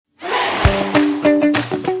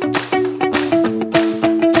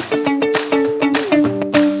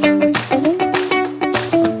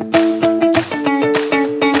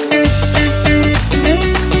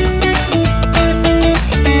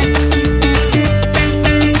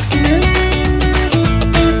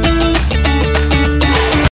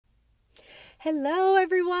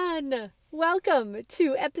welcome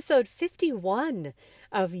to episode 51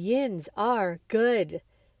 of Yins Are Good.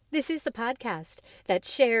 This is the podcast that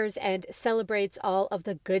shares and celebrates all of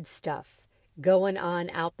the good stuff going on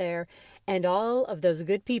out there and all of those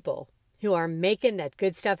good people who are making that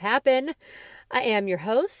good stuff happen. I am your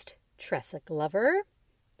host, Tressa Glover.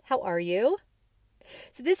 How are you?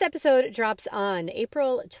 So this episode drops on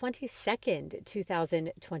April 22nd,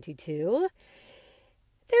 2022.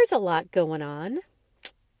 There's a lot going on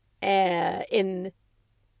in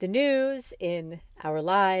the news, in our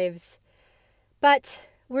lives, but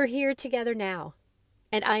we're here together now.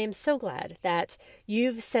 And I am so glad that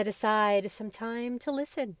you've set aside some time to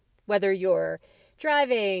listen, whether you're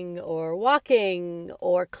driving or walking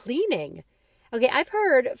or cleaning. Okay, I've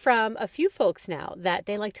heard from a few folks now that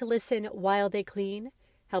they like to listen while they clean,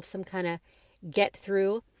 helps them kind of get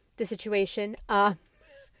through the situation.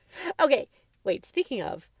 Okay, wait, speaking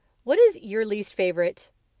of, what is your least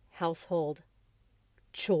favorite household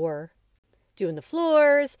chore? Doing the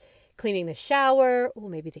floors, cleaning the shower, oh,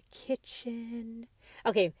 maybe the kitchen.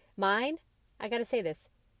 Okay, mine, I gotta say this,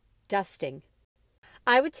 dusting.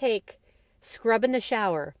 I would take scrubbing the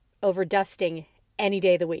shower over dusting any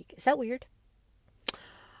day of the week. Is that weird?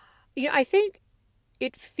 You know, I think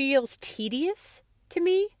it feels tedious to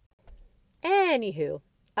me. Anywho,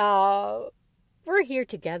 we're here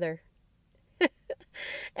together.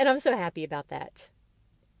 And I'm so happy about that.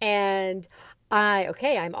 And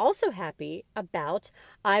I'm also happy about,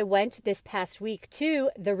 I went this past week to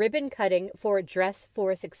the ribbon cutting for Dress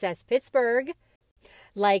for Success Pittsburgh,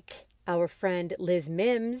 like our friend Liz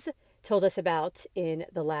Mims told us about in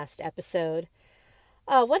the last episode.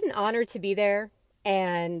 What an honor to be there.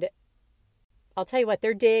 And I'll tell you what,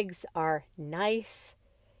 their digs are nice.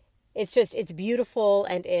 It's beautiful,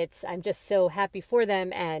 and I'm just so happy for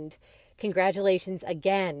them, and congratulations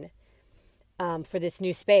again for this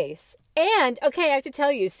new space. And, okay, I have to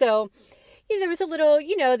tell you, so, there was a little,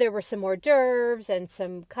 there were some hors d'oeuvres and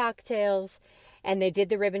some cocktails, and they did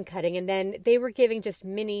the ribbon cutting, and then they were giving just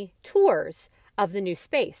mini tours of the new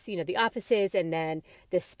space, the offices, and then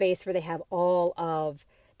this space where they have all of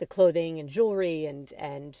the clothing and jewelry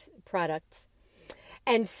and products.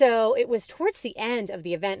 And so it was towards the end of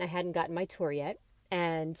the event. I hadn't gotten my tour yet.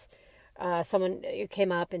 And someone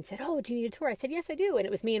came up and said, "Oh, do you need a tour?" I said, "Yes, I do." And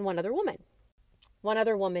it was me and one other woman. One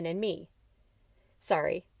other woman and me.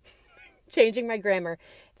 Sorry. Changing my grammar.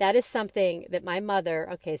 That is something that my mother,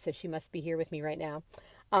 okay, so she must be here with me right now,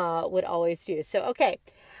 would always do. So, okay.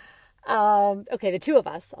 The two of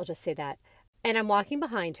us, I'll just say that. And I'm walking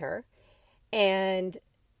behind her, and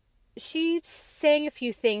she's saying a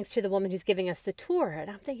few things to the woman who's giving us the tour.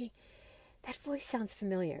 And I'm thinking, that voice sounds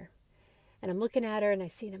familiar. And I'm looking at her, and I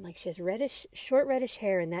see, and I'm like, she has short reddish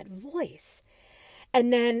hair and that voice.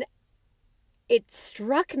 And then it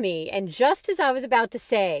struck me. And just as I was about to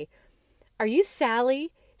say, "Are you Sally?"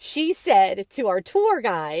 she said to our tour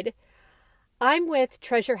guide, "I'm with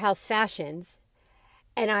Treasure House Fashions."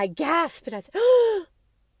 And I gasped, and I said, "Oh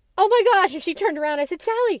my gosh." And she turned around. I said,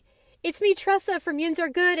 "Sally, it's me, Tressa from Yins Are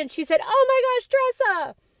Good." And she said, "Oh my gosh,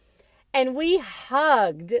 Tressa." And we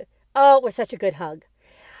hugged. Oh, it was such a good hug.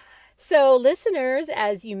 So listeners,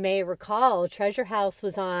 as you may recall, Treasure House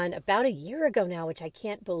was on about a year ago now, which I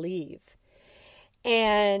can't believe.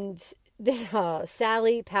 And this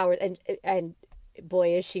Sally powered, and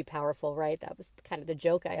boy, is she powerful, right? That was kind of the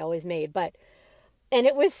joke I always made. And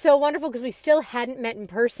it was so wonderful because we still hadn't met in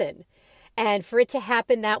person. And for it to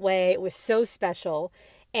happen that way, it was so special.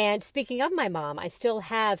 And speaking of my mom, I still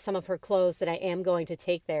have some of her clothes that I am going to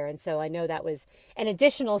take there. And so I know that was an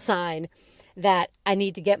additional sign that I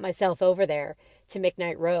need to get myself over there to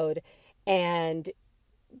McKnight Road. And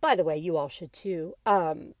by the way, you all should too.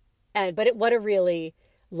 What a really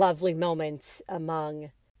lovely moment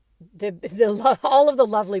among all of the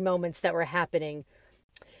lovely moments that were happening.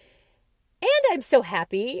 And I'm so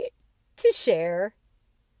happy to share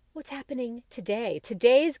what's happening today.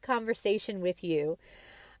 Today's conversation with you.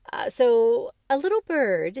 So a little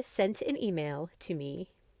bird sent an email to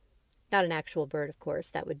me. Not an actual bird, of course.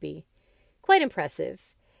 That would be quite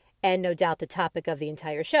impressive, and no doubt the topic of the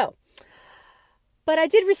entire show. But I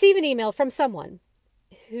did receive an email from someone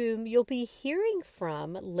whom you'll be hearing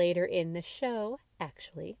from later in the show,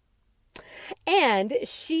 actually. And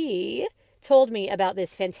she told me about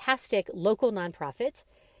this fantastic local nonprofit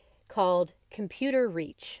called Computer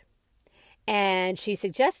Reach. And she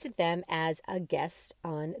suggested them as a guest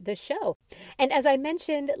on the show. And as I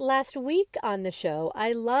mentioned last week on the show,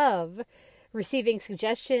 I love receiving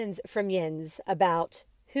suggestions from Yins about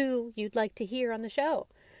who you'd like to hear on the show.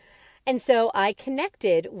 And so I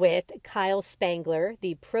connected with Kyle Spangler,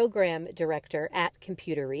 the program director at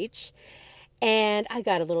Computer Reach. And I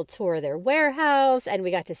got a little tour of their warehouse, and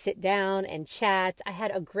we got to sit down and chat. I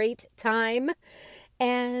had a great time,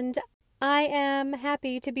 and I am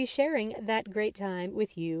happy to be sharing that great time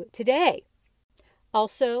with you today.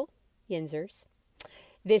 Also, Yinzers,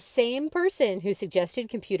 this same person who suggested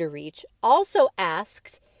Computer Reach also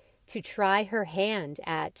asked to try her hand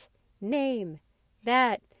at Name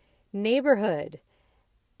That Neighborhood.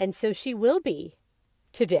 And so she will be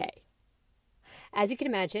today. As you can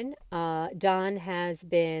imagine, Don has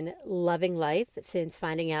been loving life since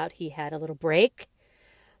finding out he had a little break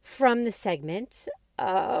from the segment.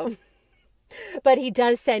 But he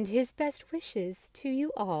does send his best wishes to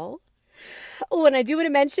you all. Oh, and I do want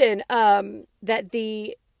to mention that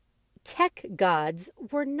the tech gods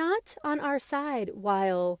were not on our side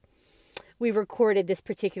while we recorded this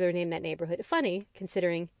particular Name That Neighborhood. Funny,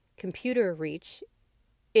 considering Computer Reach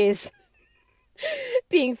is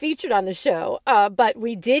being featured on the show. But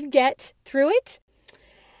we did get through it.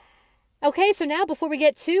 Okay, so now before we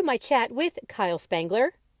get to my chat with Kyle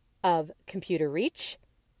Spangler of Computer Reach,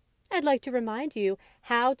 I'd like to remind you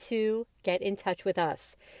how to get in touch with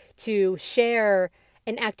us, to share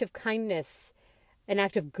an act of kindness, an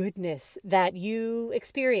act of goodness that you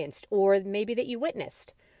experienced, or maybe that you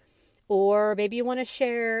witnessed, or maybe you want to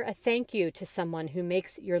share a thank you to someone who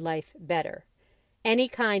makes your life better. Any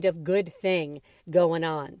kind of good thing going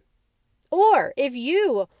on. Or if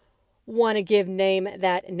you want to give Name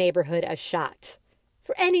That Neighborhood a shot,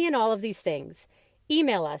 for any and all of these things,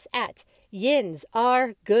 email us at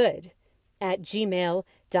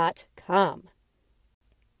yinsaregood@gmail.com.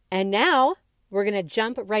 And now we're going to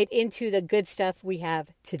jump right into the good stuff we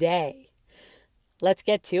have today. Let's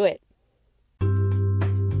get to it.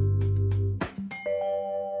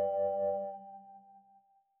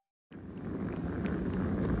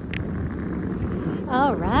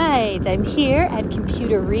 All right, I'm here at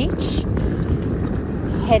Computer Reach,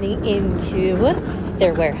 heading into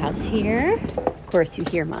their warehouse here. Of course, you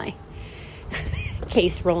hear my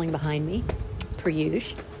case rolling behind me, per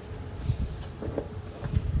usual.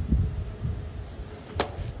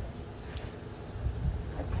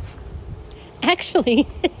 Actually,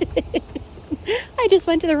 I just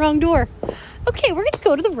went to the wrong door. Okay, we're going to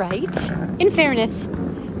go to the right. In fairness,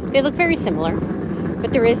 they look very similar,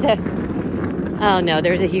 but there is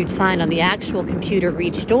there's a huge sign on the actual Computer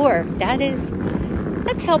Reach door.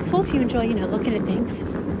 That's helpful if you enjoy, looking at things.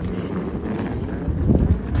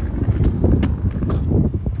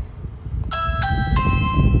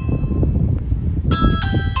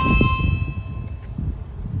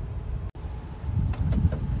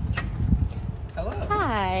 Hello.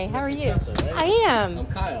 Hi, how are you? Professor, right? I am. I'm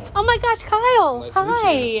Kyle. Oh my gosh, Kyle. Nice to meet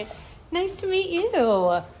Hi. you. Nice to meet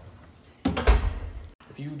you.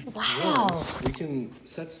 If you Wow. want, we can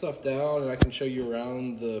set stuff down and I can show you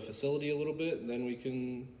around the facility a little bit, and then we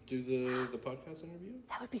can do the podcast interview.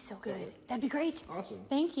 That would be so good. That'd be great. Awesome.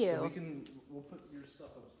 Thank you. We'll put your stuff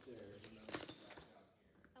upstairs. And then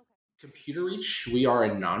Computer Reach, we are a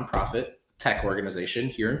nonprofit tech organization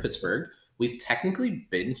here in Pittsburgh. We've technically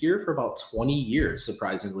been here for about 20 years,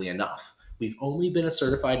 surprisingly enough. We've only been a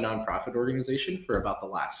certified nonprofit organization for about the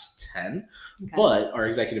last 10, but our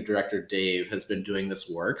executive director, Dave, has been doing this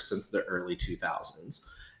work since the early 2000s.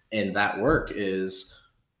 And that work is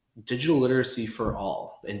digital literacy for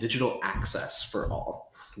all and digital access for all.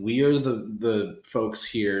 We are the folks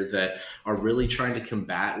here that are really trying to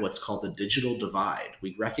combat what's called the digital divide.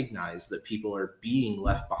 We recognize that people are being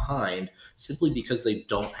left behind simply because they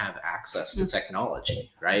don't have access to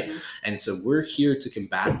technology, right? Mm-hmm. And so we're here to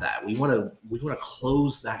combat that. We want to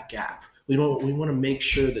close that gap. We want to make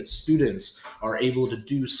sure that students are able to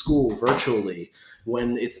do school virtually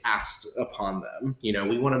when it's asked upon them.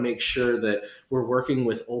 We want to make sure that we're working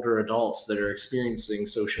with older adults that are experiencing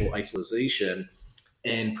social isolation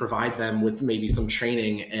and provide them with maybe some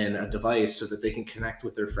training and a device so that they can connect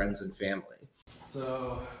with their friends and family.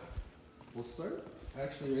 So we'll start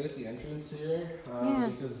actually right at the entrance here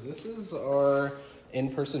because this is our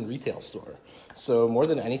in-person retail store. So more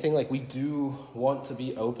than anything, we do want to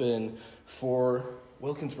be open for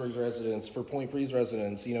Wilkinsburg residents, for Point Breeze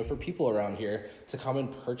residents, for people around here to come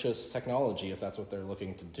and purchase technology if that's what they're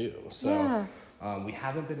looking to do. So we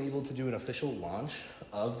haven't been able to do an official launch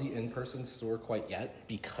of the in-person store quite yet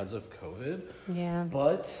because of COVID. Yeah.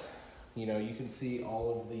 But, you can see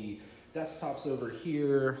all of the desktops over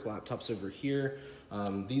here, laptops over here.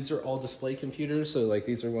 These are all display computers, so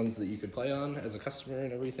these are ones that you could play on as a customer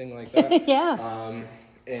and everything like that. Yeah.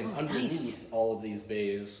 And underneath all of these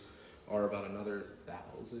bays are about another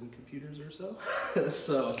 1,000 computers or so.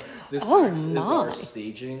 So this is our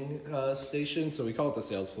staging station. So we call it the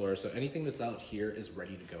sales floor. So anything that's out here is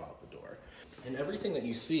ready to go out the door. And everything that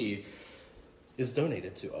you see is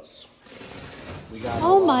donated to us. We got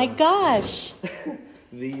Oh my gosh.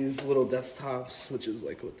 these little desktops, which is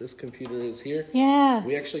like what this computer is here. Yeah.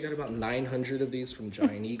 We actually got about 900 of these from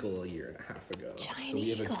Giant Eagle a year and a half ago. Giant so we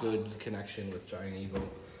have Eagle. a good connection with Giant Eagle.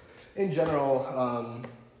 In general,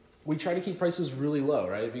 we try to keep prices really low,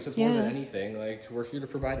 right? Because more than anything, like, we're here to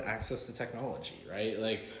provide access to technology, right?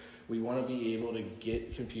 Like, we want to be able to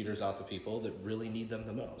get computers out to people that really need them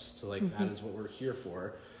the most. So, like, that is what we're here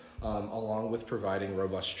for, along with providing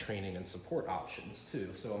robust training and support options, too.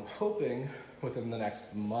 So I'm hoping within the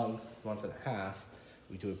next month and a half,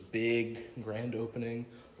 we do a big grand opening,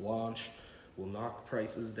 launch. We'll knock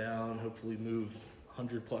prices down, hopefully move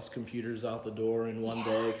 100 plus computers out the door in one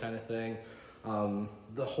day kind of thing.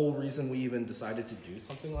 The whole reason we even decided to do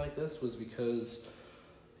something like this was because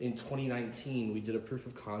in 2019, we did a proof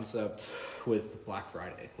of concept with Black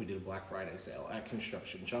Friday. We did a Black Friday sale at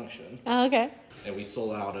Construction Junction. Oh, okay. And we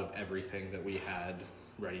sold out of everything that we had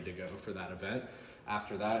ready to go for that event.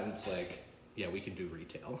 After that, it's like, yeah, we can do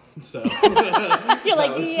retail. So You're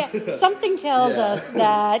like, something tells us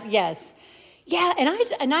that, yes. Yeah,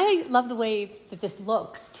 and I love the way that this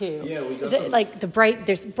looks too. Yeah, we got Is it like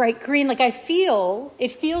there's bright green. Like it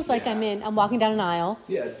feels like I'm walking down an aisle.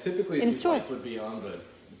 Yeah, typically In a these store. lights would be on, but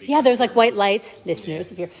Yeah, there's like white lights,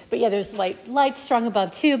 listeners, if you're, but yeah, there's white lights strung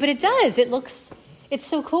above too. But it's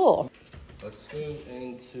so cool. Let's move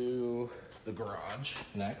into the garage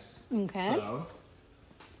next. Okay. So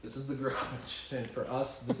this is the garage, and for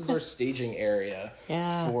us, this is our staging area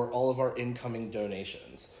for all of our incoming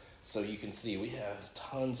donations. So you can see we have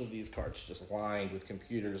tons of these carts just lined with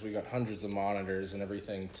computers. We got hundreds of monitors and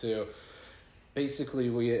everything too. Basically,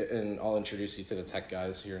 and I'll introduce you to the tech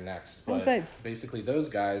guys here next, but basically those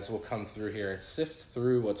guys will come through here, sift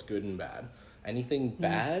through what's good and bad. Anything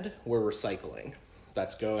bad, we're recycling.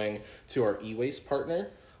 That's going to our e-waste partner,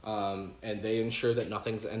 and they ensure that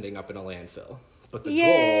nothing's ending up in a landfill. But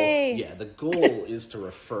the goal is to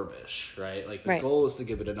refurbish, right? Like the goal is to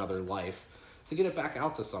give it another life, to get it back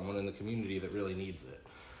out to someone in the community that really needs it.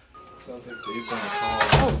 Sounds like Dave's on the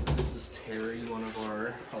call. Oh, this is Terry, one of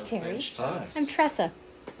our Terry. bench Hi. techs. I'm Tressa.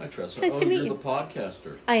 Hi, Tressa. Nice to meet you're you. the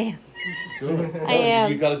podcaster. I am. Good. I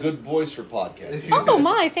am. You got a good voice for podcasting. Oh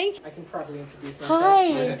my, thank you. I can probably introduce myself.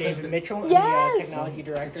 Hi. I'm David Mitchell. I'm Yes. the technology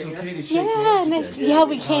director It's here. okay to shake Yeah, hands nice. again. Yeah,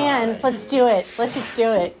 we can. Let's do it. Let's just do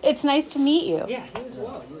it. It's nice to meet you. Yeah, you as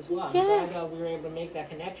well. You as well. Yeah. I'm glad we were able to make that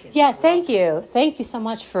connection. Yeah, So thank awesome. you. Thank you so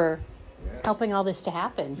much for helping all this to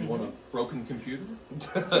happen. You want a broken computer?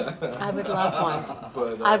 I would love one.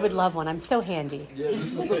 But, I would love one. I'm so handy. Yeah,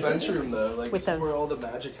 this is the bench room though. Like With this is those- where all the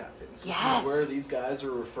magic happens. This Yes. is where these guys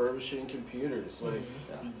are refurbishing computers. Like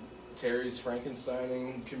Terry's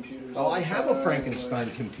Frankensteining computers. Oh, all I the have a time, Frankenstein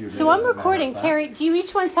computer. So I'm as a matter of recording. fact. Terry, do you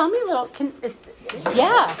each want to tell me a little?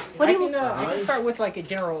 Yeah. What do you? I can start with like a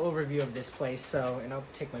general overview of this place. So, and I'll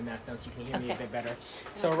take my mask down so you can hear me a Okay. bit better.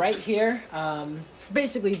 So right here,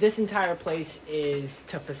 basically this entire place is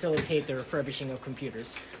to facilitate the refurbishing of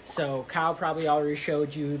computers. So Kyle probably already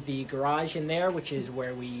showed you the garage in there, which is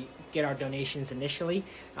where we get our donations initially.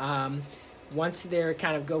 Once they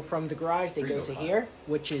kind of go from the garage, they Here you go go, to Kyle. here,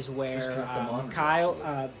 which is Just where kept them on. Kyle,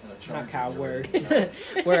 charge not Kyle, them. where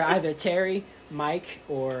where either Terry, Mike,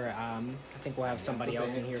 or I think we'll have somebody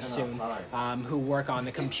else in here Turn soon, up who work on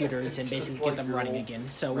the computers and basically get them running again.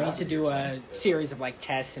 So we need to do a series of like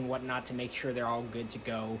tests and whatnot to make sure they're all good to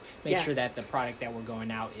go. Make Yeah. sure that the product that we're going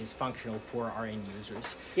out is functional for our end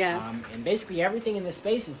users. Yeah. And basically everything in this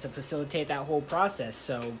space is to facilitate that whole process.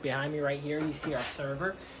 So behind me right here, you see our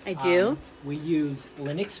server. I do. We use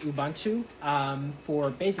Linux Ubuntu for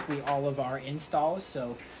basically all of our installs.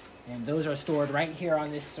 So, and those are stored right here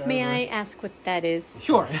on this server. May I ask what that is?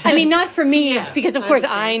 Sure. I mean, not for me, Yeah, because of I course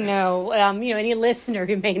understand. I know. Any listener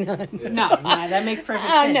who may not. No, that makes perfect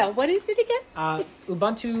sense. No. What is it again?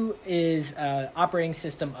 Ubuntu is an operating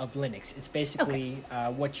system of Linux. It's basically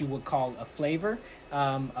what you would call a flavor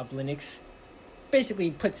of Linux.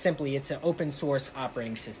 Basically, put simply, it's an open source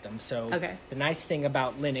operating system. So the nice thing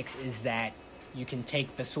about Linux is that you can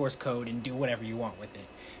take the source code and do whatever you want with it.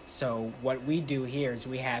 So what we do here is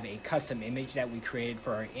we have a custom image that we created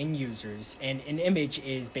for our end users. And an image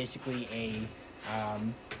is basically a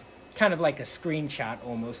kind of like a screenshot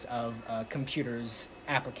almost of a computer's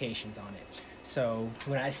applications on it. So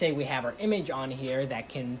when I say we have our image on here that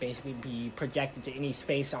can basically be projected to any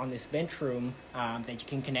space on this bench room that you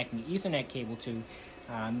can connect an Ethernet cable to,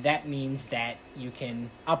 That means that you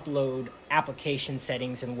can upload application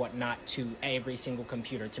settings and whatnot to every single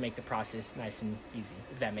computer to make the process nice and easy,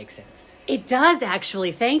 if that makes sense. It does,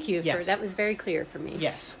 actually. Thank you. Yes. That was very clear for me.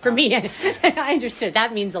 Yes. For me, I understood.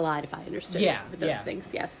 That means a lot if I understood those things.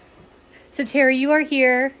 Yes. So, Terry, you are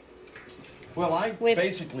here. Well, I With-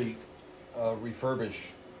 basically refurbish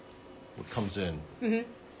what comes in.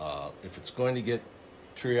 Mm-hmm. If it's going to get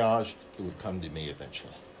triaged, it would come to me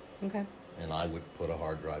eventually. Okay. And I would put a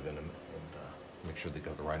hard drive in them and make sure they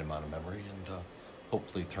got the right amount of memory and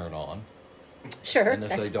hopefully turn on. Sure. And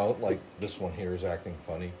if they don't, like this one here is acting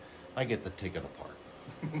funny, I get to take it apart.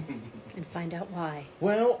 And find out why.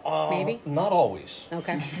 Well, Maybe? not always.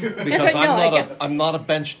 Okay. Because No, I'm not a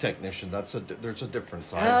bench technician. There's a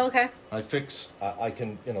difference. Oh, okay. I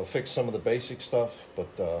can fix some of the basic stuff,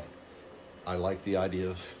 but I like the idea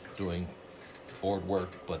of doing board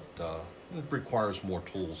work, but it requires more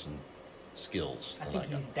tools and skills. I than think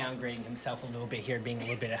got. he's downgrading himself a little bit here, being a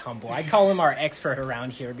little bit humble. I call him our expert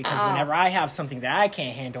around here because whenever I have something that I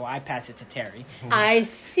can't handle, I pass it to Terry. I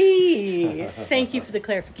see. Thank you for the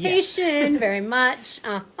clarification very much.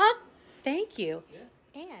 Thank you.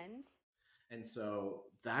 Yeah. And so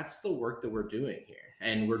that's the work that we're doing here,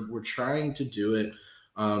 and we're trying to do it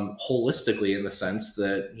holistically in the sense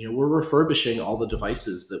that we're refurbishing all the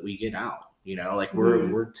devices that we get out.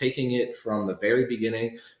 We're taking it from the very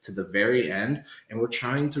beginning to the very end, and we're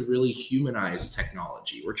trying to really humanize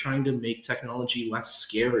technology. We're trying to make technology less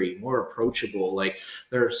scary, more approachable. Like,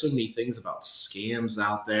 there are so many things about scams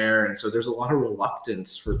out there, and so there's a lot of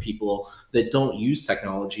reluctance for people that don't use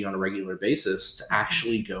technology on a regular basis to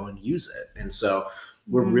actually go and use it. And so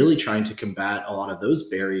we're really trying to combat a lot of those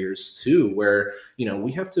barriers too, where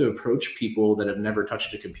we have to approach people that have never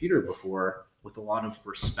touched a computer before with a lot of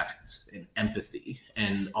respect and empathy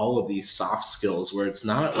and all of these soft skills, where it's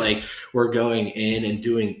not like we're going in and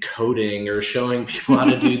doing coding or showing people how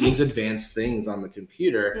to do these advanced things on the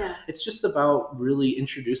computer. Yeah. It's just about really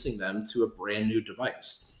introducing them to a brand new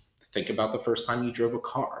device. Think about the first time you drove a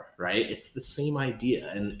car, right? It's the same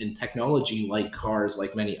idea. And technology, like cars,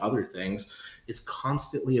 like many other things, is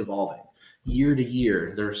constantly evolving. Year to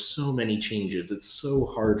year, there are so many changes. It's so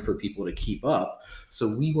hard for people to keep up.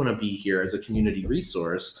 So we want to be here as a community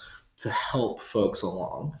resource to help folks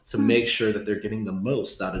along, to make sure that they're getting the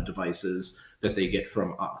most out of devices that they get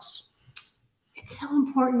from us. it's so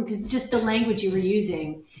important because just the language you were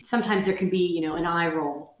using, sometimes there can be, an eye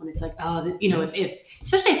roll when it's like, if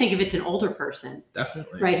especially I think if it's an older person,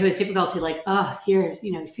 Definitely. right, who has difficulty, like, here,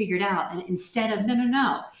 figure it out. And instead of,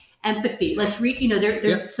 no, empathy, let's read,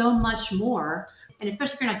 there's so much more. And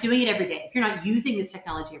especially if you're not doing it every day, if you're not using this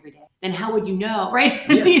technology every day, then how would you know, right?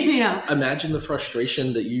 Yeah. Imagine the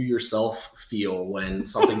frustration that you yourself feel when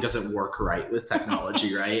something doesn't work right with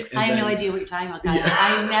technology, right? And I have no idea what you're talking about, guys. Yeah.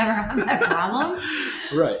 I never have that problem.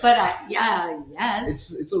 Right. But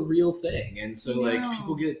yes. It's a real thing. And so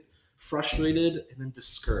people get frustrated and then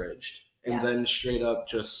discouraged and then straight up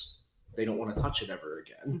they don't want to touch it ever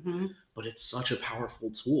again. Mm-hmm. But it's such a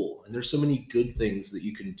powerful tool. And there's so many good things that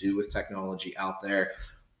you can do with technology out there,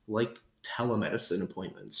 like telemedicine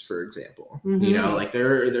appointments, for example. Mm-hmm.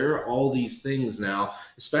 There are all these things now,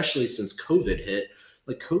 especially since COVID hit.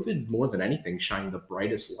 Like, COVID, more than anything, shined the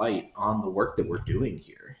brightest light on the work that we're doing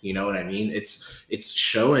here. You know what I mean? It's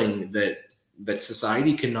showing that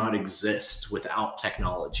society cannot exist without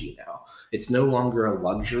technology now. It's no longer a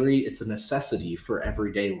luxury, it's a necessity for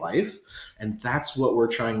everyday life. And that's what we're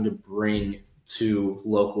trying to bring to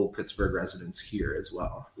local Pittsburgh residents here as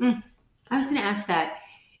well. I was going to ask that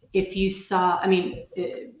if you saw,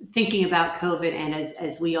 thinking about COVID and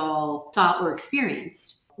as we all saw or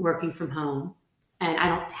experienced working from home, and I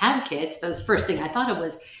don't have kids, but the first thing I thought of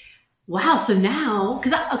was, wow, so now,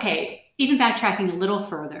 because, even backtracking a little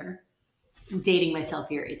further, I'm dating myself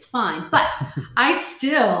here, it's fine, but I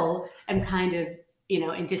still am kind of,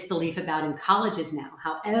 in disbelief about in colleges now,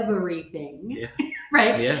 how everything,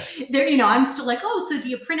 right? Yeah. There, I'm still like, oh, so do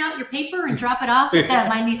you print out your paper and drop it off?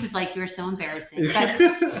 My niece is like, you're so embarrassing.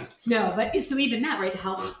 But no, but so even that, right?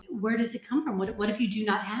 Where does it come from? What if you do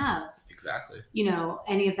not have Exactly.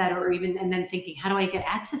 Any of that, or even, and then thinking, how do I get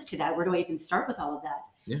access to that? Where do I even start with all of that?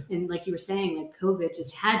 Yeah. And like you were saying, like COVID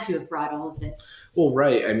just had to have brought all of this. Well,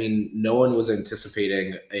 right. No one was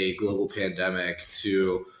anticipating a global pandemic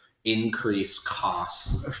to increase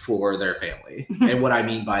costs for their family. And what I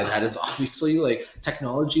mean by that is obviously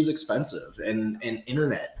technology is expensive and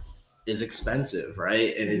internet is expensive,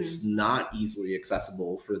 right? And it's not easily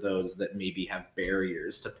accessible for those that maybe have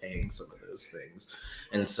barriers to paying some of those things.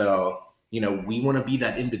 And so, we want to be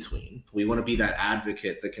that in between. We want to be that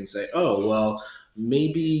advocate that can say, oh, well,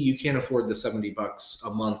 maybe you can't afford the $70 a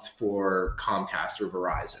month for Comcast or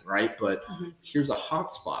Verizon, right? But here's a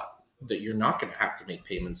hotspot that you're not going to have to make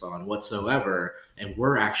payments on whatsoever, and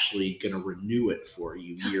we're actually going to renew it for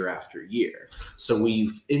you year after year. So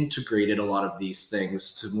we've integrated a lot of these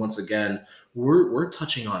things to, once again, we're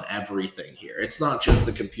touching on everything here. It's not just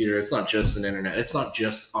the computer, it's not just an internet, it's not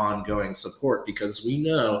just ongoing support, because we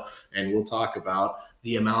know, and we'll talk about,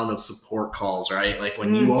 the amount of support calls, right? Like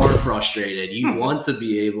when you are frustrated, you want to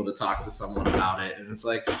be able to talk to someone about it. And it's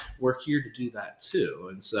like, we're here to do that too.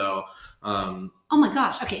 And so, oh my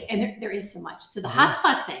gosh. Okay. And there is so much. So the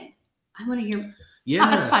hotspot thing, I want to hear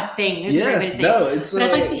hotspot thing. There's a great way to say it. But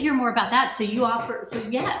I'd like to hear more about that. So you offer, so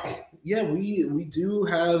yes. Yeah, we do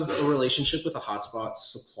have a relationship with a hotspot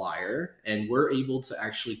supplier, and we're able to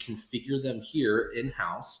actually configure them here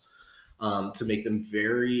in-house. To make them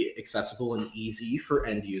very accessible and easy for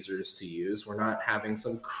end users to use. We're not having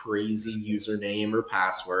some crazy username or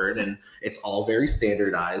password, and it's all very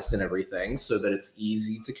standardized and everything so that it's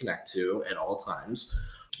easy to connect to at all times.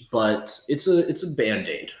 But it's a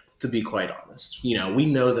Band-Aid, to be quite honest. You know, we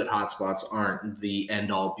know that hotspots aren't the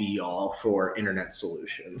end-all be-all for internet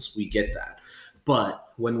solutions. We get that. But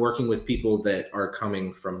when working with people that are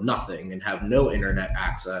coming from nothing and have no internet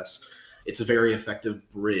access, it's a very effective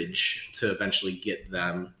bridge to eventually get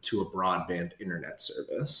them to a broadband internet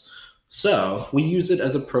service. So we use it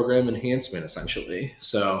as a program enhancement, essentially.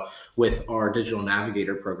 So with our digital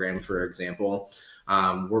navigator program, for example,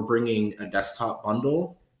 we're bringing a desktop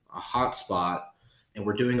bundle, a hotspot, and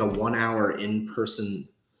we're doing a 1 hour in-person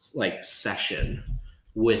session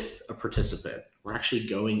with a participant. We're actually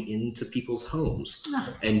going into people's homes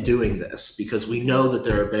and doing this because we know that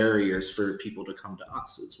there are barriers for people to come to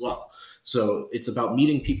us as well. So it's about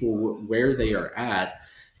meeting people where they are at.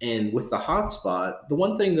 And with the hotspot, the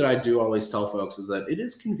one thing that I do always tell folks is that it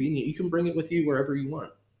is convenient. You can bring it with you wherever you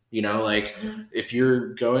want. You know, if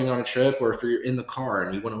you're going on a trip or if you're in the car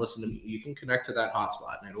and you want to listen to me, you can connect to that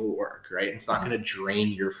hotspot and it'll work, right? It's not going to drain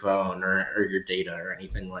your phone or your data or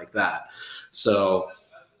anything like that. So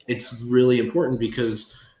it's really important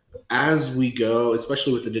because as we go,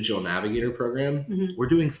 especially with the digital navigator program, we're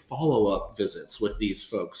doing follow-up visits with these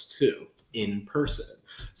folks too in person.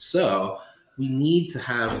 So we need to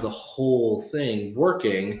have the whole thing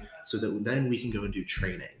working so that then we can go and do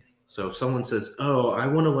training. So if someone says, oh, I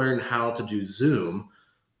want to learn how to do Zoom,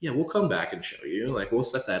 yeah, we'll come back and show you. We'll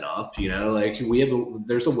set that up, there's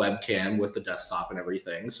a webcam with the desktop and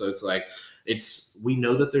everything. So we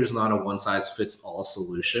know that there's not a one size fits all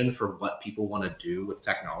solution for what people want to do with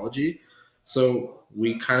technology. So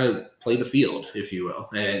we kind of play the field, if you will,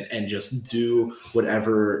 and just do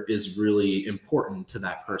whatever is really important to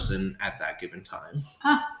that person at that given time.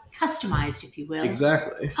 Customized, if you will.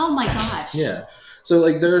 Exactly. Oh my gosh. Yeah.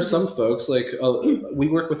 So there are some folks we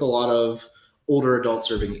work with a lot of older adult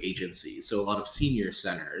serving agencies. So a lot of senior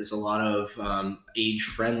centers, a lot of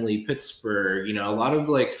age-friendly Pittsburgh, a lot of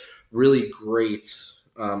really great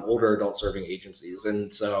older adult serving agencies.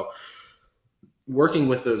 And so working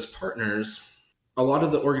with those partners, a lot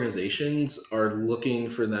of the organizations are looking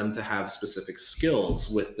for them to have specific skills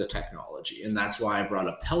with the technology. And that's why I brought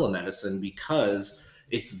up telemedicine, because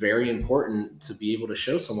it's very important to be able to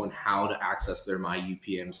show someone how to access their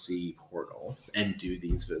MyUPMC portal and do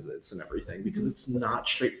these visits and everything, because it's not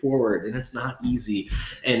straightforward and it's not easy.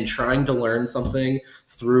 And trying to learn something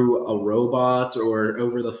through a robot or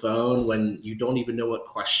over the phone when you don't even know what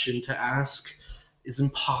question to ask is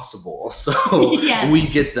impossible. So Yes. We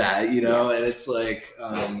get that, and it's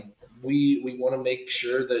we want to make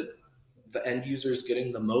sure that the end user is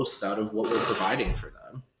getting the most out of what we're providing for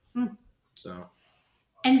them. So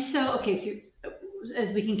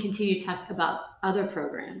as we can continue to talk about other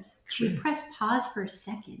programs, should we press pause for a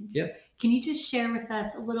second? Yeah. Can you just share with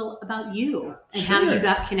us a little about you and how you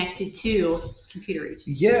got connected to Computer Reach?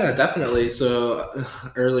 Yeah, definitely. So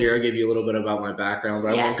earlier I gave you a little bit about my background, but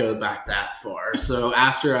I won't go back that far. So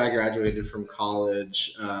after I graduated from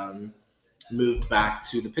college, moved back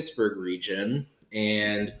to the Pittsburgh region,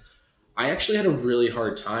 and I actually had a really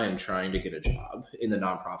hard time trying to get a job in the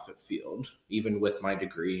nonprofit field, even with my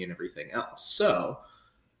degree and everything else. So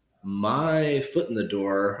my foot in the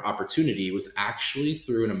door opportunity was actually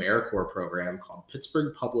through an AmeriCorps program called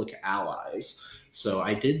Pittsburgh Public Allies. So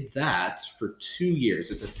I did that for 2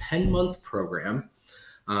 years. It's a 10-month program.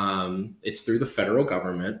 It's through the federal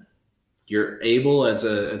government. You're able as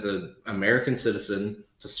an American citizen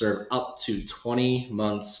to serve up to 20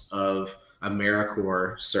 months of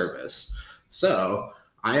AmeriCorps service. So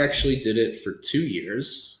I actually did it for 2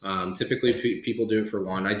 years. Typically, people do it for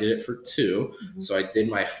 1. I did it for 2. Mm-hmm. So I did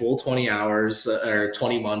my full 20 hours or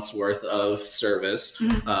 20 months worth of service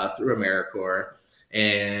through AmeriCorps.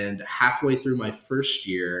 And halfway through my first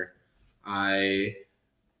year, I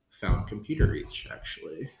found Computer Reach,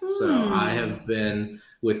 actually. So I have been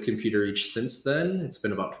with Computer Reach since then. It's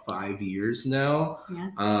been about 5 years now.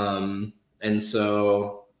 Yeah. And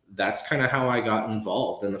so that's kind of how I got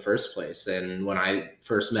involved in the first place. And when I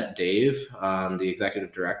first met Dave, the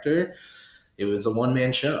executive director, it was a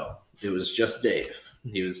one-man show. It was just Dave.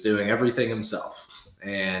 He was doing everything himself.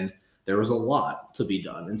 And there was a lot to be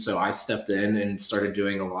done. And so I stepped in and started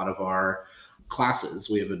doing a lot of our classes.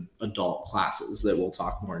 We have adult classes that we'll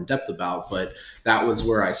talk more in depth about, but that was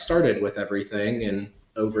where I started with everything. And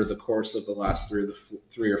over the course of the last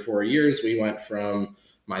 3 or 4 years, we went from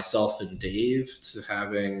myself and Dave to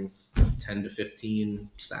having 10 to 15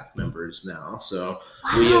 staff members now. So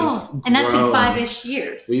we have grown, and that's in 5-ish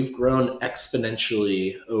years. We've grown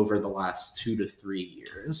exponentially over the last 2 to 3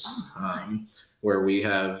 years, where we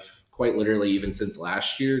have quite literally, even since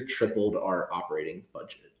last year, tripled our operating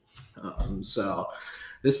budget. So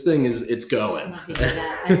this thing it's going. I love to hear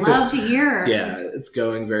that. I love to hear. Yeah, it's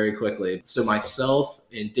going very quickly. So myself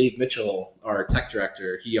and Dave Mitchell, our tech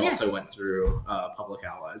director, he also went through Public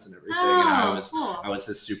Allies and everything. And I was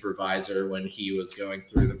his supervisor when he was going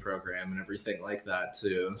through the program and everything like that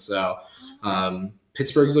too. So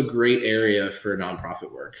Pittsburgh is a great area for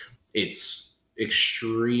nonprofit work. It's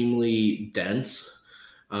extremely dense.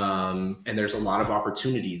 And there's a lot of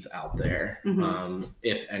opportunities out there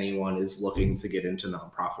if anyone is looking to get into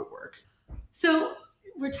nonprofit work. So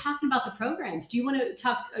we're talking about the programs. Do you want to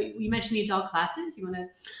talk? You mentioned the adult classes. You want to?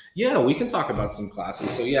 Yeah, we can talk about some classes.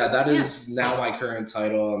 So yeah, that is now my current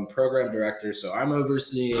title. I'm program director. So I'm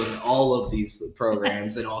overseeing all of these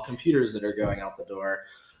programs and all computers that are going out the door.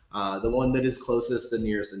 The one that is closest and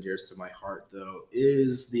nearest and dearest to my heart, though,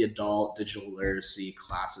 is the adult digital literacy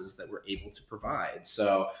classes that we're able to provide.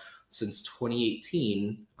 So since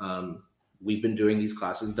 2018, we've been doing these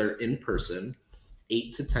classes. They're in person,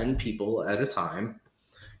 8 to 10 people at a time,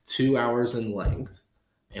 2 hours in length,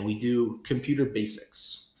 and we do computer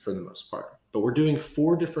basics for the most part. But we're doing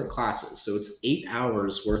 4 different classes. So it's 8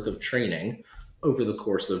 hours worth of training over the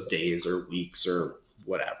course of days or weeks or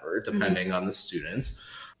whatever, depending on the students.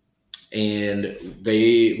 And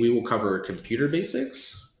we will cover computer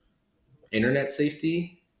basics, internet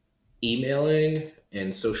safety, emailing,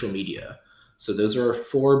 and social media. So those are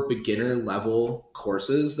 4 beginner level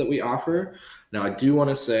courses that we offer. Now, I do want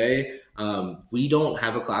to say we don't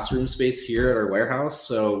have a classroom space here at our warehouse.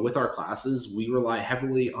 So with our classes, we rely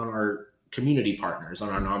heavily on our community partners, on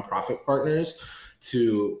our nonprofit partners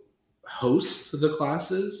to host the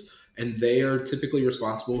classes. And they are typically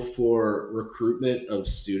responsible for recruitment of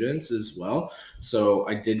students as well. So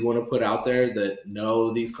I did want to put out there that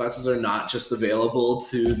no, these classes are not just available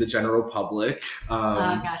to the general public.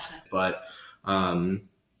 Gotcha. But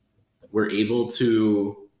we're able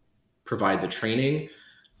to provide the training.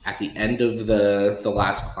 At the end of the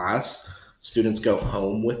last class, students go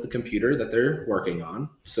home with the computer that they're working on.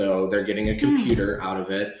 So they're getting a computer out of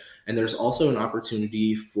it. And there's also an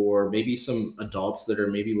opportunity for maybe some adults that are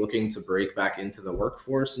maybe looking to break back into the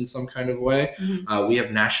workforce in some kind of way. We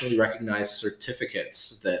have nationally recognized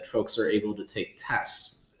certificates that folks are able to take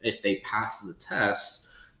tests. If they pass the test,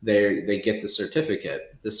 they get the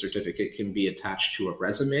certificate. The certificate can be attached to a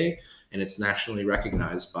resume, and it's nationally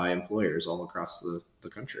recognized by employers all across the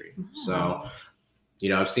country. So,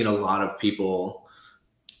 I've seen a lot of people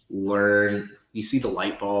learn. You see the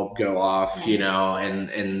light bulb go off,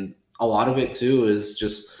 and a lot of it too is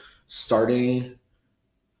just starting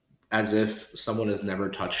as if someone has never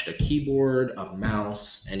touched a keyboard, a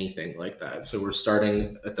mouse, anything like that. So we're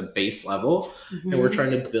starting at the base level and we're trying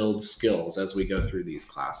to build skills as we go through these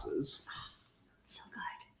classes. So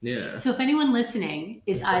good. Yeah. So if anyone listening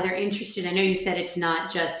is either interested, I know you said it's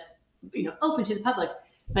not just, open to the public,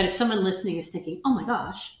 but if someone listening is thinking, oh my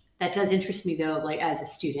gosh, that does interest me though, like as a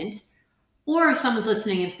student, or if someone's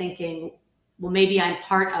listening and thinking, well, maybe I'm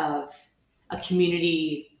part of a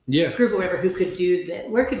community group or whatever who could do that.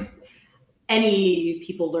 Where could any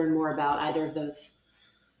people learn more about either of those?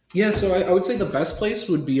 Yeah, so I would say the best place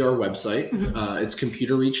would be our website. It's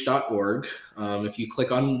computerreach.org. If you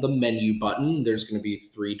click on the menu button, there's going to be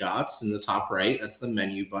 3 dots in the top right. That's the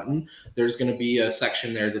menu button. There's going to be a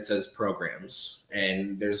section there that says programs,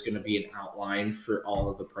 and there's going to be an outline for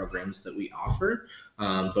all of the programs that we offer,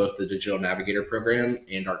 both the Digital Navigator program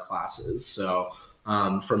and our classes. So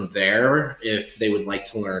from there, if they would like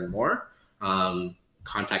to learn more,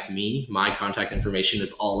 contact me. My contact information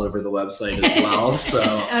is all over the website as well. So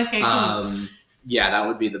Okay, cool. yeah, that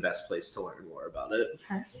would be the best place to learn more about it.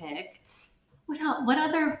 Perfect. What else? What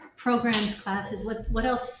other programs, classes? What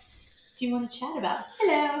else do you want to chat about?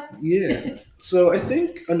 Hello. Yeah. So I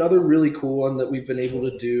think another really cool one that we've been able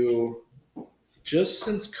to do just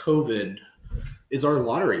since COVID is our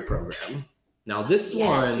lottery program. Now this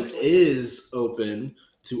one is open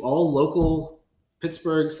to all local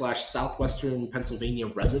Pittsburgh/Southwestern Pennsylvania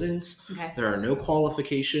residents. Okay. There are no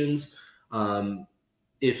qualifications.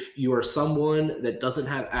 If you are someone that doesn't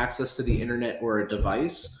have access to the internet or a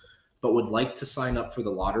device, but would like to sign up for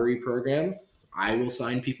the lottery program, I will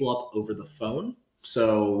sign people up over the phone.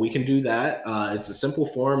 So we can do that. It's a simple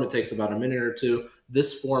form. It takes about a minute or two.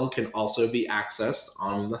 This form can also be accessed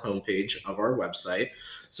on the homepage of our website.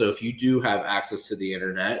 So if you do have access to the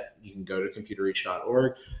internet, you can go to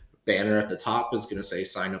computerreach.org. Banner at the top is going to say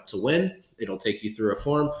sign up to win. It'll take you through a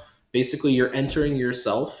form. Basically, you're entering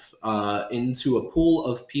yourself into a pool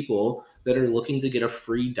of people that are looking to get a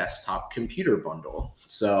free desktop computer bundle.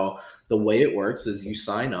 So the way it works is you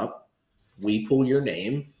sign up, we pull your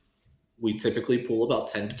name. We typically pull about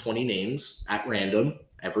 10 to 20 names at random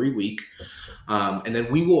every week. And then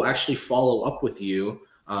we will actually follow up with you.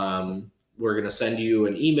 We're going to send you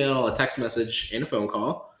an email, a text message, and a phone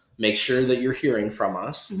call. Make sure that you're hearing from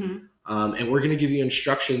us. Mm-hmm. And we're going to give you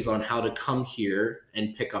instructions on how to come here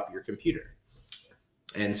and pick up your computer.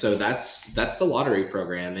 And so that's the lottery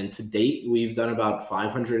program. And to date, we've done about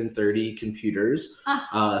 530 computers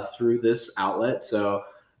through this outlet. So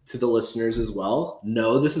to the listeners as well,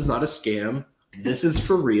 no, this is not a scam. This is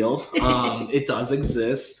for real. It does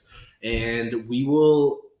exist. And we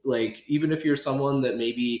will, like, even if you're someone that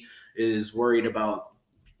maybe is worried about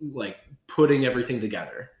like putting everything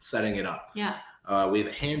together, setting it up. Yeah. We have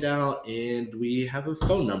a handout and we have a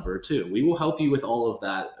phone number too. We will help you with all of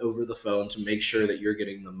that over the phone to make sure that you're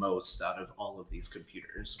getting the most out of all of these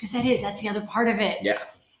computers. Because that's the other part of it. Yeah.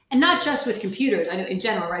 And not just with computers, I know in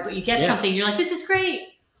general, right? But you get something, you're like, this is great.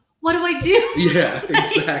 What do I do? Yeah,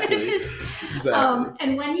 exactly. Exactly.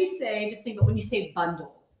 And when you say, when you say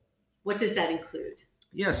bundle, what does that include?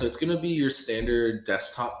 Yeah, so it's going to be your standard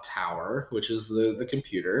desktop tower, which is the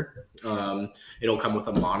computer. It'll come with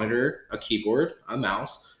a monitor, a keyboard, a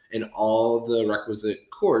mouse, and all the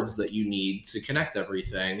requisite cords that you need to connect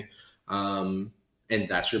everything. And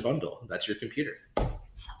that's your bundle. That's your computer. So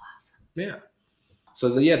awesome. Yeah. So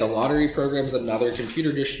the lottery program is another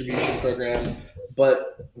computer distribution program,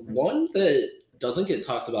 but one that doesn't get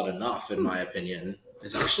talked about enough, in my opinion,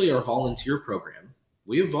 is actually our volunteer program.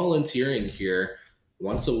 We have volunteering here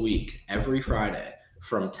once a week, every Friday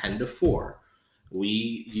from 10 to 4.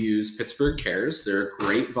 We use Pittsburgh Cares. They're a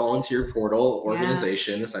great volunteer portal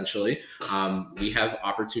organization, essentially. We have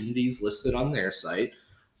opportunities listed on their site.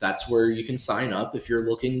 That's where you can sign up if you're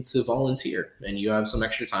looking to volunteer and you have some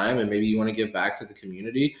extra time and maybe you want to give back to the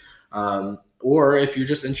community. Or if you're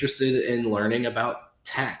just interested in learning about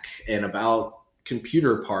tech and about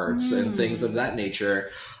computer parts and things of that nature,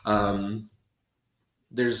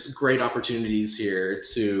 there's great opportunities here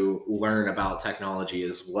to learn about technology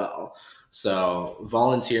as well. So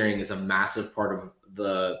volunteering is a massive part of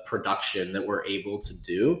the production that we're able to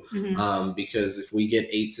do, because if we get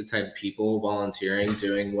 8 to 10 people volunteering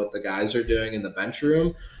doing what the guys are doing in the bench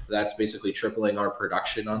room, that's basically tripling our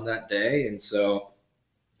production on that day. And so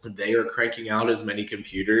they are cranking out as many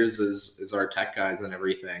computers as our tech guys and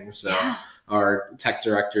everything. So our tech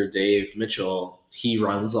director, Dave Mitchell, he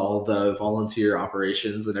runs all the volunteer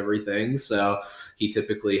operations and everything. So he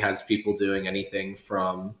typically has people doing anything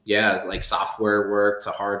from, like software work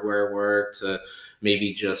to hardware work to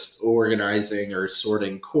maybe just organizing or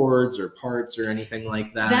sorting cords or parts or anything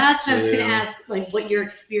like that. That's what I was going to ask, like what your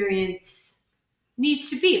experience needs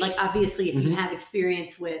to be. Like, obviously, if you have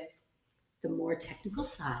experience with the more technical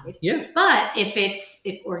side. Yeah. But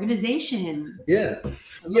if organization. Yeah.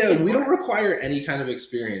 Yeah, we don't require any kind of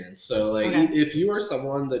experience. So like if you are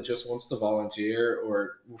someone that just wants to volunteer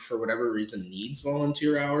or for whatever reason needs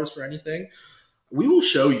volunteer hours for anything, we will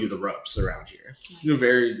show you the ropes around here.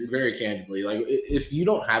 Very, very candidly. Like if you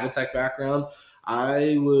don't have a tech background,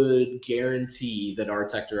 I would guarantee that our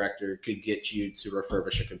tech director could get you to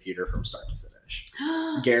refurbish a computer from start to finish.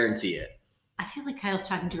 Guarantee it. I feel like Kyle's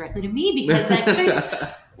talking directly to me because I think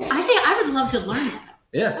I would love to learn that.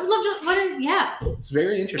 Yeah. I would love to, It's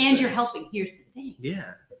very interesting. And you're helping. Here's the thing.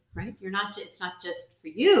 Yeah. Right? It's not just for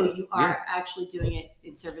you. You are actually doing it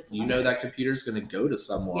in service of you know others. that computer is going to go to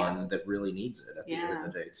someone that really needs it at the end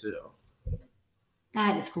of the day too.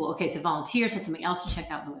 That is cool. Okay, so volunteers, that's something else to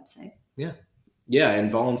check out on the website. Yeah. Yeah,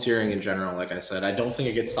 and volunteering in general, like I said, I don't think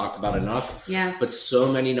it gets talked about enough. Yeah. But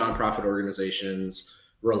so many nonprofit organizations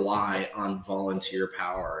rely on volunteer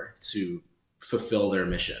power to fulfill their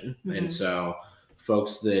mission. Mhm. And so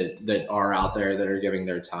folks that are out there that are giving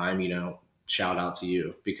their time, shout out to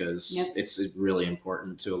you, because Yep. it's really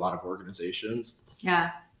important to a lot of organizations.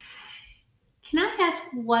 Yeah. Can I ask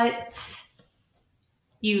what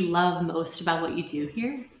you love most about what you do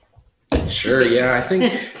here? Sure. Yeah.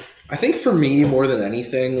 I think for me, more than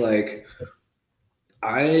anything, like,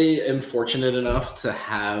 I am fortunate enough to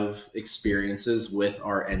have experiences with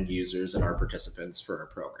our end users and our participants for our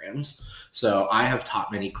programs. So I have taught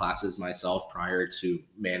many classes myself prior to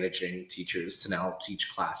managing teachers to now teach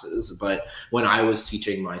classes. But when I was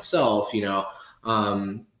teaching myself,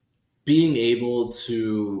 being able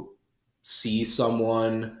to see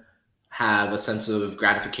someone have a sense of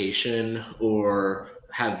gratification or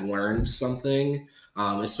have learned something,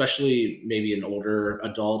 especially maybe an older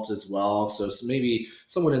adult as well. So maybe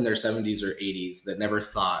someone in their 70s or 80s that never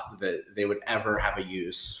thought that they would ever have a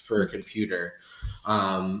use for a computer.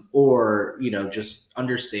 Or, just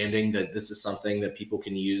understanding that this is something that people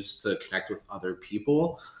can use to connect with other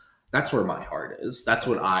people. That's where my heart is. That's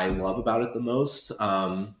what I love about it the most.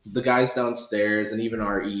 The guys downstairs and even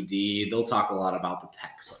our ED, they'll talk a lot about the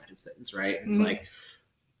tech side of things, right? It's Mhm. like,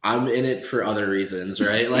 I'm in it for other reasons,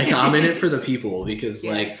 right? Like, I'm in it for the people, because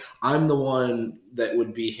Yeah. like, I'm the one that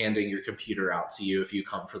would be handing your computer out to you if you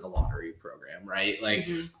come for the lottery program, right? Like,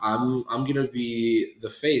 Mhm. I'm going to be the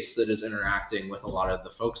face that is interacting with a lot of the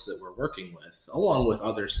folks that we're working with, along with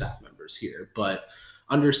other staff members here. But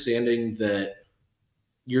understanding that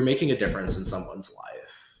you're making a difference in someone's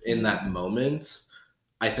life in that moment,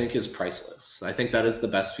 I think is priceless. I think that is the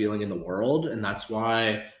best feeling in the world. And that's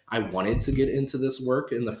why I wanted to get into this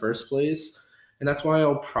work in the first place. And that's why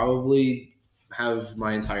I'll probably have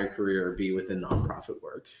my entire career be within nonprofit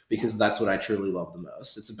work, because that's what I truly love the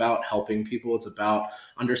most. It's about helping people. It's about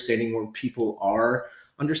understanding where people are,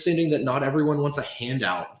 understanding that not everyone wants a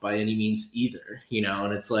handout by any means either,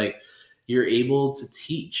 and it's like, you're able to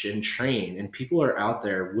teach and train, and people are out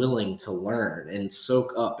there willing to learn and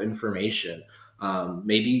soak up information.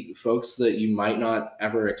 Maybe folks that you might not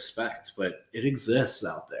ever expect, but it exists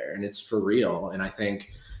out there and it's for real. And I think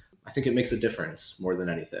it makes a difference more than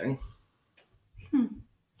anything.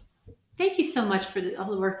 Thank you so much for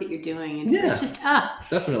all the work that you're doing. And Yeah. it's just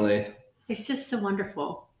Definitely. it's just so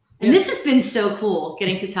wonderful. And this has been so cool,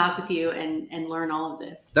 getting to talk with you and learn all of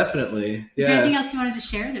this. Definitely. Is there anything else you wanted to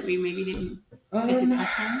share that we maybe didn't get to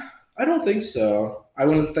touch on? I don't think so. I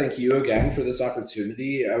want to thank you again for this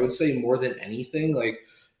opportunity. I would say more than anything, like,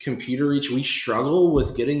 Computer Reach, we struggle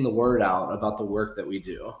with getting the word out about the work that we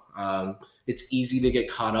do. It's easy to get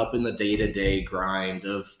caught up in the day-to-day grind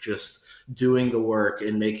of just doing the work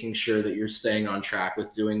and making sure that you're staying on track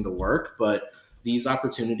with doing the work. But these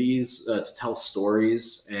opportunities to tell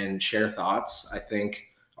stories and share thoughts, I think,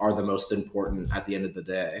 are the most important at the end of the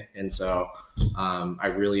day. And so I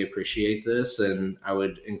really appreciate this. And I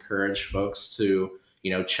would encourage folks to,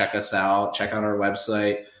 check us out, check out our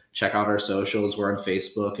website, check out our socials. We're on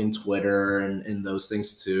Facebook and Twitter and those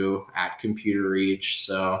things too, at Computer Reach.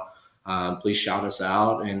 So please shout us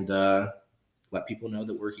out and let people know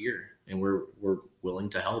that we're here and we're willing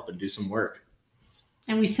to help and do some work.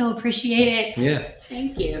 And we so appreciate it. Yeah.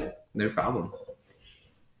 Thank you. No problem.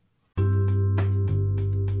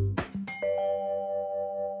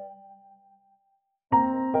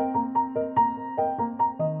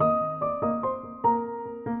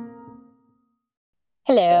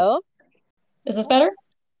 Hello. Is this better?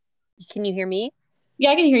 Can you hear me? Yeah,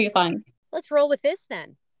 I can hear you fine. Let's roll with this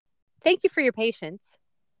then. Thank you for your patience.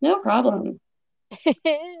 No problem.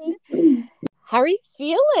 How are you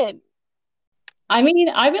feeling? I mean,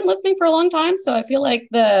 I've been listening for a long time, so I feel like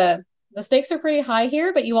the stakes are pretty high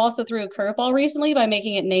here, but you also threw a curveball recently by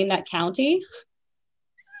making it name that county.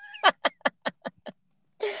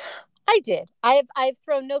 I did. I've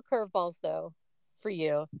thrown no curveballs though for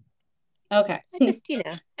you. Okay. I just,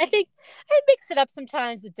 I think I'd mix it up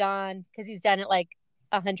sometimes with Don because he's done it like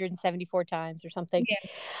 174 times or something.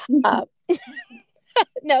 Yeah.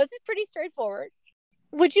 No, this is pretty straightforward.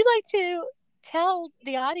 Would you like to tell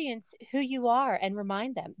the audience who you are and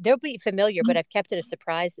remind them? They'll be familiar, but I've kept it a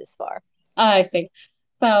surprise this far. I see.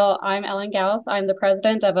 So I'm Ellen Gauss. I'm the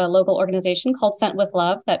president of a local organization called Scent with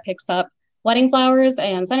Love that picks up wedding flowers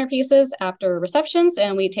and centerpieces after receptions,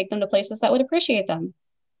 and we take them to places that would appreciate them.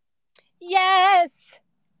 Yes.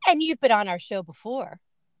 And you've been on our show before.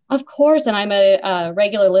 Of course. And I'm a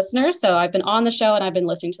regular listener. So I've been on the show and I've been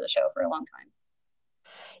listening to the show for a long time.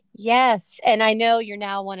 Yes. And I know you're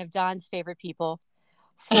now one of Don's favorite people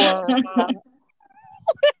for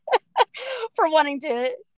for wanting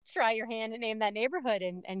to try your hand and name that neighborhood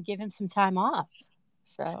and give him some time off.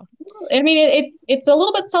 So, I mean, it's a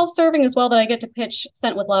little bit self-serving as well that I get to pitch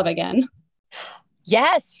Scent with Love again.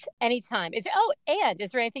 yes, anytime. And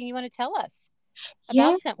is there anything you want to tell us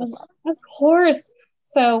about Scent with Love? Of course.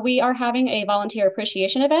 So we are having a volunteer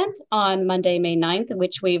appreciation event on Monday, May 9th,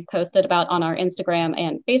 which we've posted about on our Instagram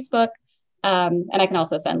and Facebook. And I can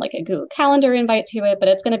also send like a Google Calendar invite to it, but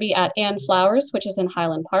it's going to be at Ann Flowers, which is in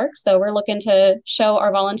Highland Park. So we're looking to show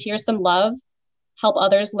our volunteers some love, help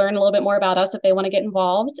others learn a little bit more about us if they want to get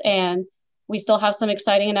involved. And we still have some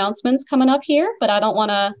exciting announcements coming up here, but I don't want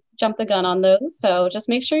to jump the gun on those. So just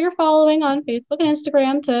make sure you're following on Facebook and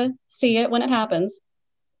Instagram to see it when it happens.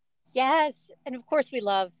 Yes. And of course, we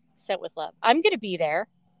love Scent with Love. I'm going to be there.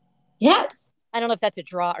 Yes. I don't know if that's a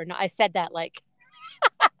draw or not. I said that like,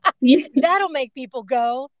 Yeah. that'll make people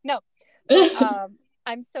go. No.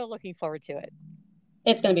 I'm so looking forward to it.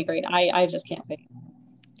 It's going to be great. I just can't wait.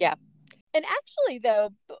 Yeah. And actually,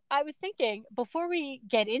 though, I was thinking before we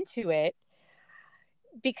get into it,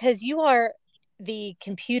 because you are the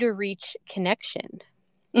Computer Reach connection,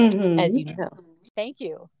 as you know. Thank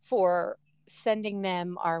you for sending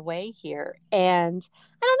them our way here. And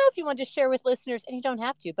I don't know if you want to share with listeners, and you don't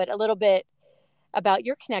have to, but a little bit about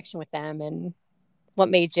your connection with them and what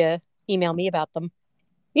made you email me about them.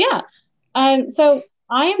 Yeah. So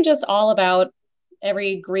I am just all about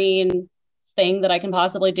every green thing that I can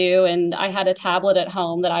possibly do. And I had a tablet at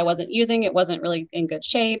home that I wasn't using. It wasn't really in good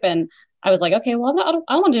shape. And I was like, okay, well, I don't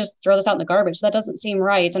want to just throw this out in the garbage. That doesn't seem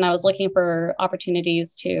right. And I was looking for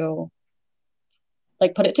opportunities to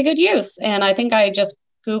like put it to good use. And I think I just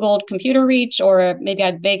Googled Computer Reach, or maybe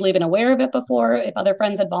I'd vaguely been aware of it before, if other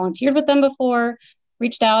friends had volunteered with them before,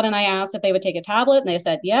 reached out and I asked if they would take a tablet and they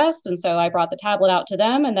said yes. And so I brought the tablet out to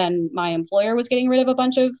them, and then my employer was getting rid of a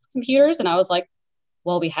bunch of computers. And I was like,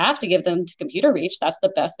 well, we have to give them to Computer Reach. That's the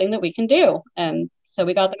best thing that we can do. And so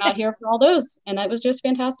we got them out here for all those. And it was just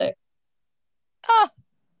fantastic. Oh,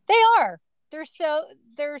 they are. They're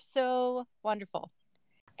so wonderful.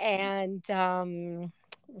 And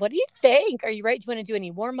what do you think? Are you ready? Do you want to do any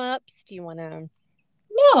warm-ups? Do you want to?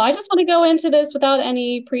 No, I just want to go into this without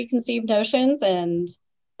any preconceived notions and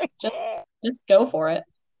just go for it.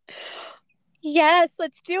 Yes,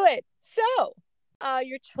 let's do it. So,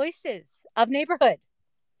 your choices of neighborhood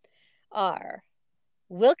are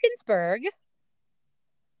Wilkinsburg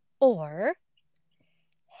or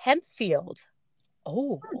Hempfield.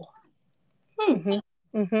 Oh.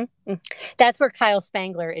 That's where Kyle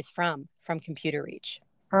Spangler is from Computer Reach.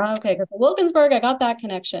 Okay, because Wilkinsburg, I got that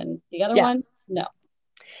connection. The other one, no.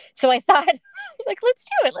 So I thought, I was like, let's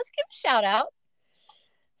do it. Let's give a shout out.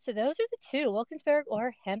 So those are the two, Wilkinsburg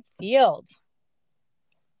or Hempfield.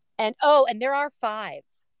 And there are 5.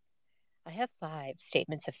 I have 5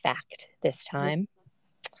 statements of fact this time.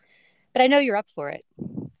 But I know you're up for it.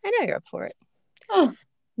 Oh,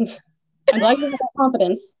 I'm glad you have that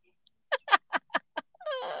confidence.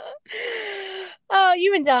 Oh,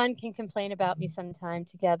 you and Don can complain about me sometime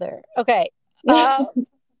together. Okay. All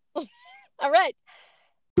right.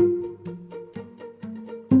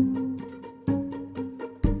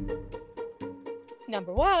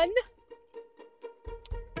 Number 1,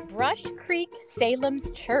 Brush Creek Salem's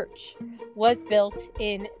Church was built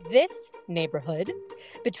in this neighborhood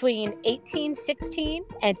between 1816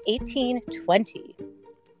 and 1820.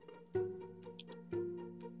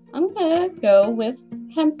 I'm going to go with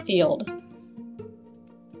Hempfield.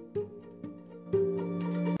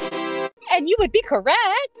 And you would be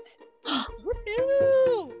correct.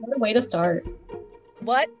 Woo-hoo! What a way to start.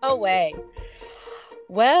 What a way.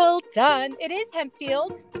 Well done. It is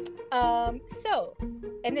Hempfield.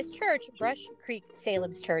 And this church, Brush Creek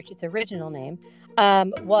Salem's Church, its original name,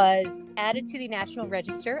 was added to the National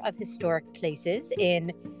Register of Historic Places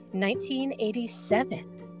in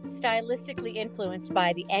 1987. Stylistically influenced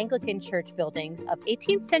by the Anglican church buildings of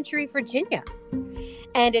 18th century Virginia.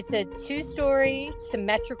 And it's a 2-story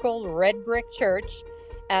symmetrical red brick church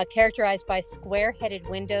characterized by square-headed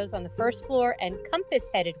windows on the first floor and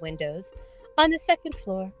compass-headed windows on the second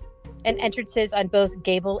floor, and entrances on both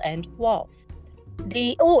gable and walls.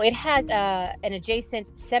 It has an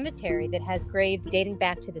adjacent cemetery that has graves dating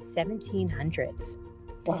back to the 1700s.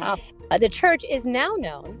 Wow. The church is now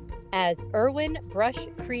known as Irwin Brush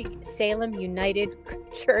Creek Salem United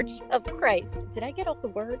Church of Christ. Did I get all the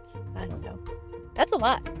words? I don't know. That's a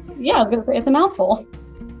lot. Yeah, I was going to say it's a mouthful.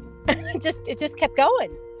 It just kept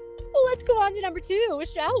going. Well, let's go on to number 2,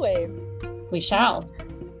 shall we? We shall.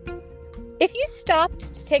 If you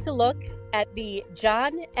stopped to take a look at the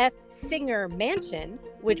John F. Singer Mansion,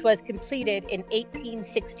 which was completed in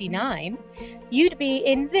 1869, you'd be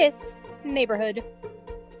in this neighborhood.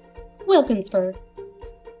 Wilkinsburg.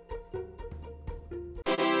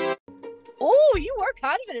 Oh, you were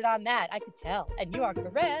confident on that. I could tell. And you are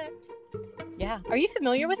correct. Yeah. Are you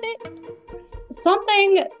familiar with it?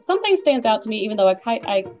 Something stands out to me, even though I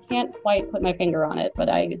can't quite put my finger on it, but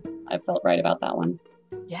I felt right about that one.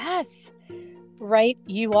 Yes. Right,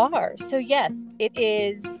 you are. So yes,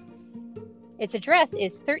 its address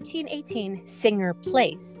is 1318 Singer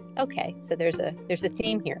Place. Okay, so there's a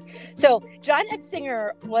theme here. So John F.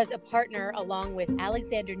 Singer was a partner along with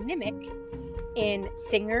Alexander Nimick in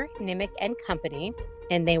Singer, Nimick and Company,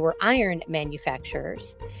 and they were iron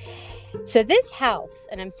manufacturers. So this house,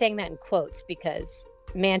 and I'm saying that in quotes because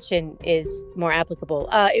mansion is more applicable,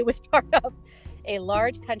 it was part of a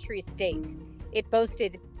large country estate. It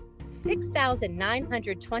boasted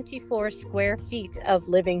 6,924 square feet of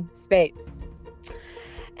living space.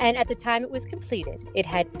 And at the time it was completed, it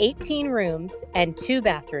had 18 rooms and 2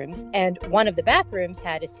 bathrooms, and one of the bathrooms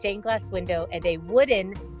had a stained glass window and a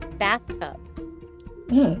wooden bathtub.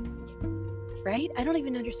 Right? I don't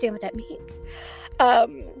even understand what that means.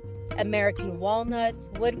 American walnuts,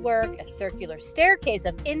 woodwork, a circular staircase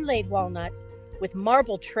of inlaid walnuts with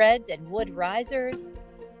marble treads and wood risers.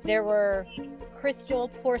 There were crystal,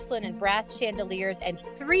 porcelain, and brass chandeliers and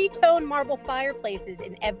 3-tone marble fireplaces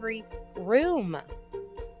in every room.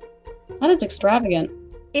 That is extravagant.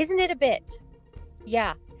 Isn't it a bit?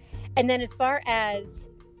 Yeah. And then as far as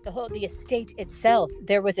the estate itself,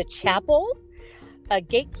 there was a chapel, a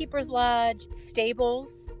gatekeeper's lodge,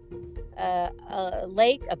 stables, a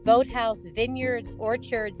lake, a boathouse, vineyards,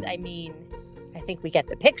 orchards. I mean, I think we get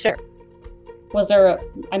the picture.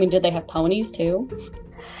 Did they have ponies too?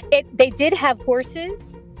 They did have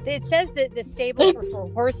horses. It says that the stables were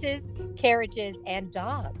for horses, carriages, and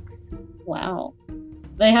dogs. Wow.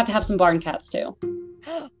 They have to have some barn cats too.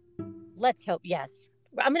 Let's hope, yes.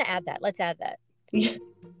 I'm going to add that. Let's add that.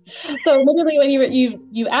 So literally when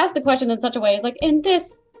you asked the question in such a way, it's like, in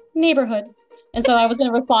this neighborhood. And so I was going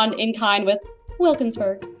to respond in kind with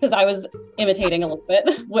Wilkinsburg, because I was imitating a little bit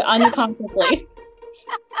unconsciously.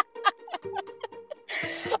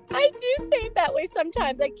 I do say it that way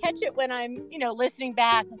sometimes. I catch it when I'm, listening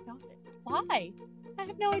back. Like, why? I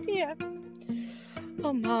have no idea.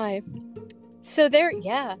 Oh my. So there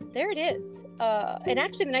it is. And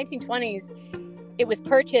actually in the 1920s, it was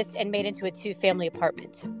purchased and made into a 2-family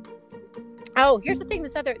apartment. Oh, here's the thing.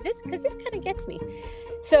 This kind of gets me.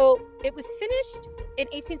 So it was finished in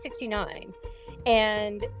 1869,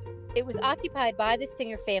 and it was occupied by the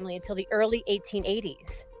Singer family until the early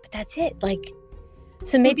 1880s. But that's it.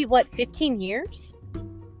 So maybe 15 years?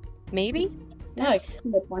 Maybe? Yeah, like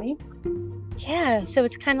 20. Yeah, so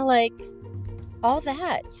it's kind of like all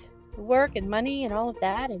that work and money and all of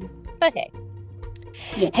that. But hey.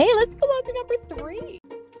 Yeah. Hey, let's go on to number 3.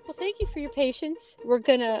 Well, thank you for your patience. We're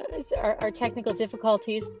gonna our technical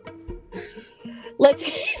difficulties.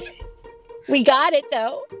 We got it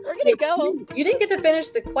though. We're gonna go. You didn't get to finish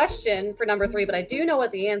the question for number 3, but I do know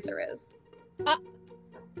what the answer is.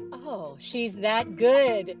 Oh, she's that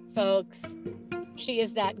good, folks. She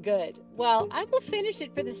is that good. Well, I will finish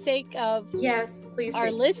it for the sake of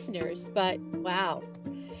our listeners, but wow.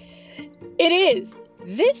 It is.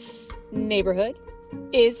 This neighborhood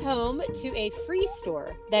is home to a free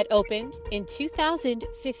store that opened in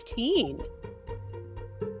 2015.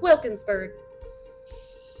 Wilkinsburg.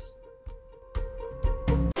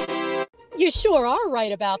 You sure are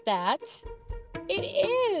right about that. It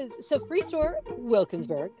is. So Free Store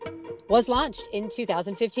Wilkinsburg was launched in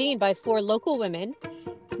 2015 by 4 local women,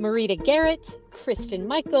 Marita Garrett, Kristen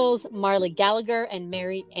Michaels, Marley Gallagher, and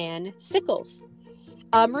Mary Ann Sickles.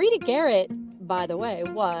 Marita Garrett, by the way,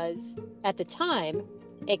 was, at the time,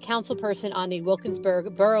 a council person on the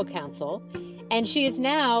Wilkinsburg Borough Council, and she is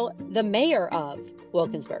now the mayor of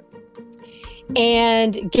Wilkinsburg.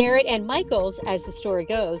 And Garrett and Michaels, as the story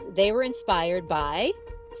goes, they were inspired by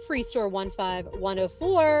Free Store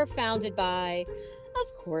 15104, founded by,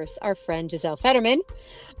 of course, our friend Giselle Fetterman.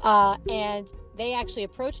 And they actually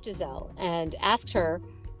approached Giselle and asked her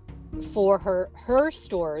for her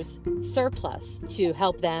store's surplus to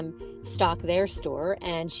help them stock their store,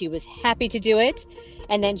 and she was happy to do it.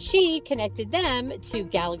 And then she connected them to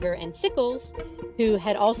Gallagher and Sickles, who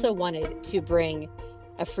had also wanted to bring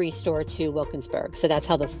a free store to Wilkinsburg. So that's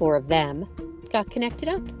how the 4 of them got connected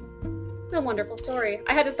up. A wonderful story.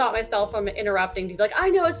 I had to stop myself from interrupting to be like, I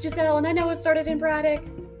know it's Giselle and I know it started in Braddock.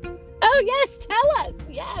 Oh, yes, tell us.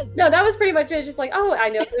 Yes. No, that was pretty much it. Just like, oh, I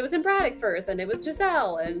know it was in Braddock first, and it was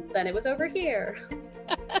Giselle, and then it was over here.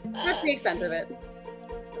 That's the extent of it.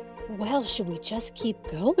 Well, should we just keep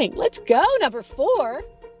going? Let's go, number 4.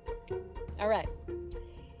 All right.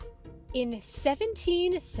 In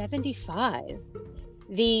 1775,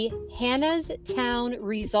 the Hannah's Town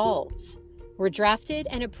Resolves were drafted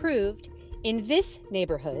and approved in this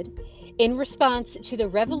neighborhood in response to the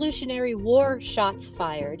Revolutionary War shots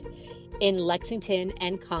fired in Lexington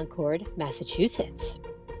and Concord, Massachusetts.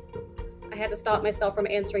 I had to stop myself from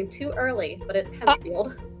answering too early, but it's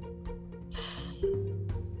Hempfield.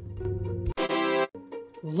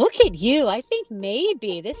 Look at you. I think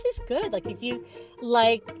maybe this is good. Like if you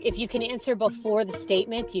can answer before the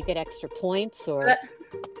statement, you get extra points or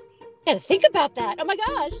gotta think about that. Oh my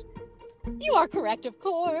gosh. You are correct, of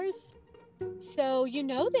course. So you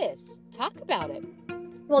know this. Talk about it.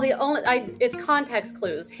 Well, it's context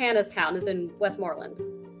clues. Hannah's Town is in Westmoreland.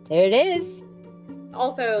 There it is.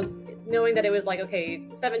 Also, knowing that it was like, okay,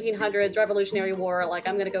 1700s, Revolutionary War, like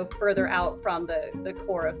I'm going to go further out from the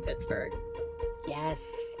core of Pittsburgh.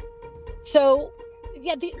 Yes. So,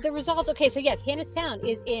 yeah, the resolves. Okay, so yes, Hannah's Town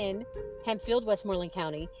is in Hempfield, Westmoreland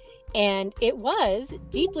County, and it was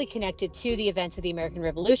deeply connected to the events of the American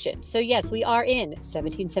Revolution. So, yes, we are in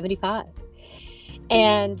 1775.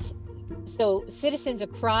 And so citizens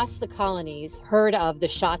across the colonies heard of the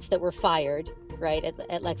shots that were fired, right,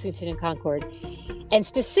 at Lexington and Concord. And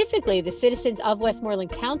specifically, the citizens of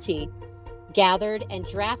Westmoreland County gathered and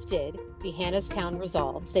drafted the Hannah's Town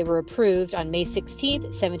Resolves. They were approved on May 16th,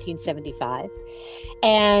 1775.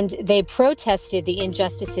 And they protested the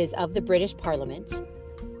injustices of the British Parliament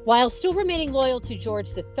while still remaining loyal to George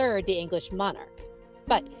III, the English monarch.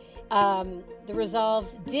 But the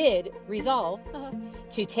resolves did resolve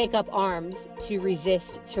to take up arms to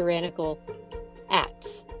resist tyrannical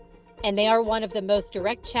acts. And they are one of the most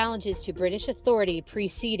direct challenges to British authority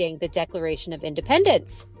preceding the Declaration of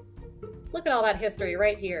Independence. Look at all that history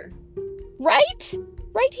right here. Right?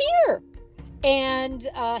 Right here. And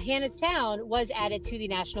Hannah's Town was added to the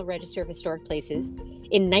National Register of Historic Places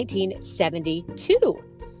in 1972.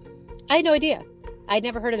 I had no idea. I'd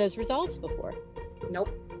never heard of those resolves before. Nope.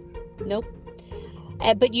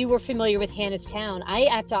 But you were familiar with Hannah's Town. I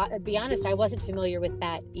have to be honest, I wasn't familiar with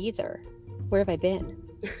that either. Where have I been?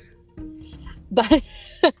 But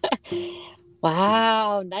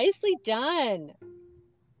wow, nicely done.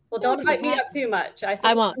 Well, don't hype me up too much.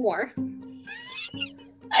 I won't. More.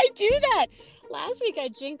 I do that. Last week I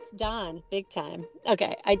jinxed Dawn big time.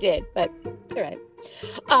 Okay, I did, but it's all right.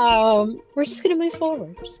 We're just gonna move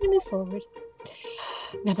forward.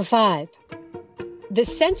 Number 5. The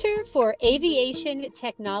Center for Aviation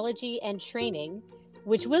Technology and Training,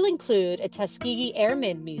 which will include a Tuskegee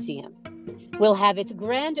Airmen Museum, will have its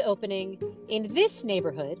grand opening in this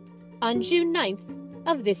neighborhood on June 9th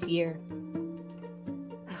of this year.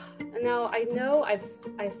 Now, I know I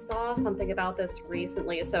saw something about this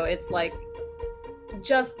recently, so it's like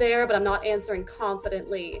just there, but I'm not answering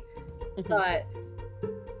confidently. But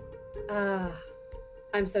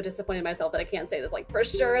I'm so disappointed in myself that I can't say this like for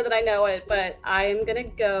sure that I know it, but I'm gonna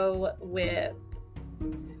go with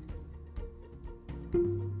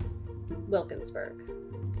Wilkinsburg.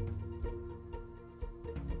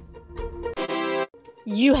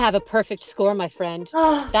 You have a perfect score, my friend.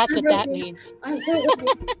 That's what that means. I'm so happy.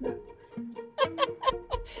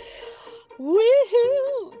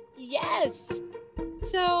 Woohoo! Yes!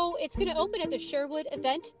 So it's going to open at the Sherwood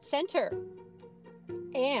Event Center.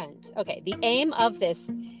 And, okay, the aim of this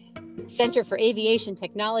Center for Aviation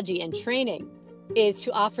Technology and Training is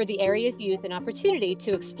to offer the area's youth an opportunity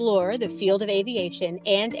to explore the field of aviation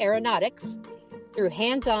and aeronautics through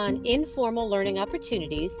hands-on, informal learning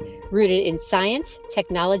opportunities rooted in science,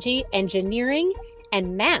 technology, engineering,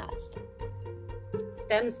 and math.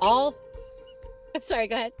 STEM stuff. I'm sorry,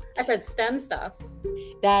 go ahead. I said STEM stuff.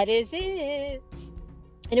 That is it.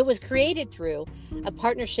 And it was created through a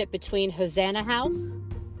partnership between Hosanna House,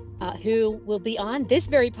 who will be on this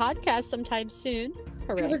very podcast sometime soon.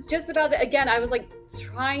 Hooray. I was just about to, again, I was like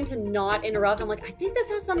trying to not interrupt. I'm like, I think this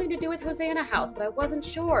has something to do with Hosanna House, but I wasn't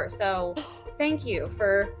sure. So thank you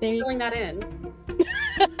for filling that in.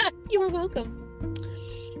 You are welcome.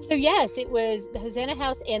 So yes, it was the Hosanna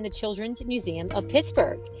House and the Children's Museum of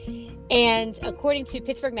Pittsburgh. And according to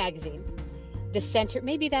Pittsburgh Magazine, the center,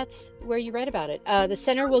 maybe that's where you read about it. The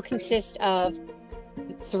center will consist of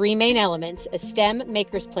 3 main elements: a STEM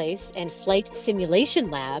maker's place and flight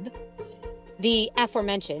simulation lab, the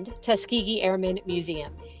aforementioned Tuskegee Airmen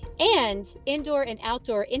Museum, and indoor and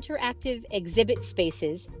outdoor interactive exhibit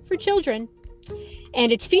spaces for children.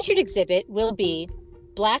 And its featured exhibit will be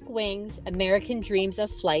Black Wings, American Dreams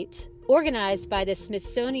of Flight, organized by the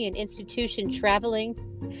Smithsonian Institution Traveling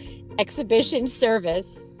Exhibition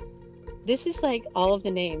Service. This is like all of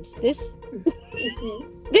the names. This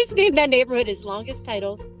named that neighborhood is longest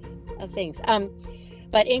titles of things.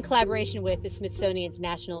 But in collaboration with the Smithsonian's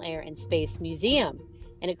National Air and Space Museum.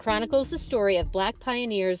 And it chronicles the story of Black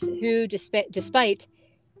pioneers who, despite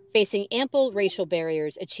facing ample racial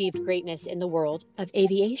barriers, achieved greatness in the world of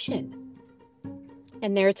aviation.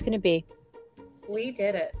 And there it's going to be. We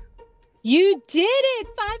did it. You did it!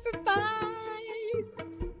 5 for 5!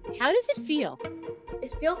 How does it feel?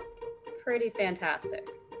 It feels pretty fantastic.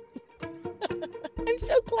 I'm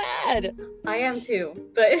so glad. I am too,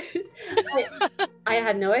 but I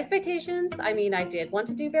had no expectations. I mean, I did want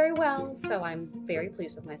to do very well, so I'm very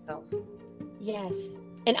pleased with myself. Yes.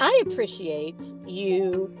 And I appreciate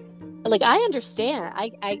you. Like, I understand.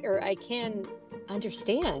 I can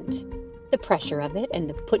understand the pressure of it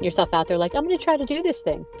and putting yourself out there like, I'm going to try to do this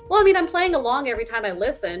thing. Well, I mean, I'm playing along every time I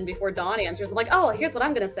listen before Dawn answers. I'm like, oh, here's what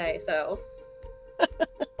I'm going to say. So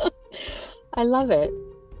I love it.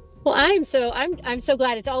 Well, I'm so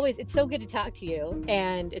glad. It's so good to talk to you,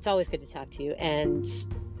 and it's always good to talk to you. And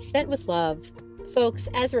Sent with Love, folks,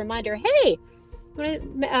 as a reminder, hey,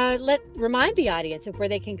 remind the audience of where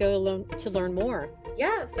they can go to learn more.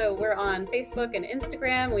 Yeah, so we're on Facebook and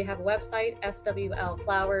Instagram. We have a website,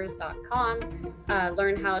 swlflowers.com.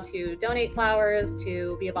 Learn how to donate flowers,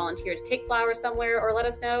 to be a volunteer to take flowers somewhere, or let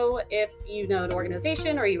us know if you know an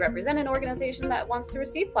organization or you represent an organization that wants to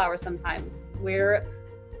receive flowers sometimes. We're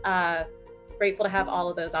grateful to have all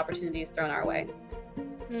of those opportunities thrown our way.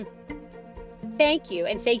 Thank you.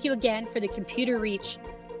 And thank you again for the Computer Reach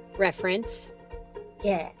reference.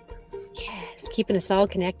 Yeah. Yes, keeping us all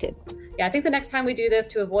connected. Yeah, I think the next time we do this,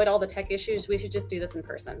 to avoid all the tech issues, we should just do this in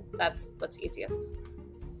person. That's what's easiest.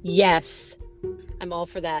 Yes, I'm all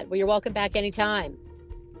for that. Well, you're welcome back anytime.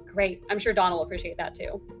 Great. I'm sure Dawn will appreciate that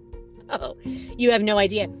too. Oh, you have no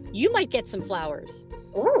idea. You might get some flowers.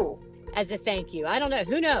 Ooh. As a thank you. I don't know.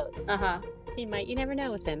 Who knows? Uh-huh. He might. You never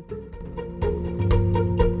know with him.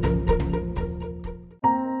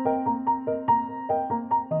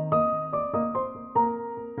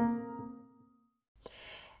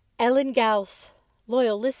 Ellen Gauss,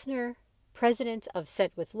 loyal listener, president of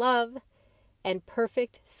Sent with Love, and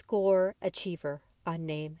perfect score achiever on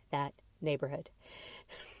Name That Neighborhood.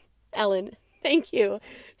 Ellen, thank you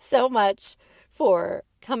so much for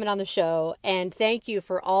coming on the show, and thank you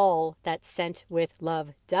for all that Sent with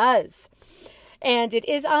Love does. And it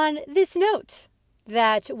is on this note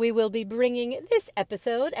that we will be bringing this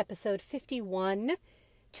episode 51,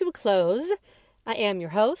 to a close. I am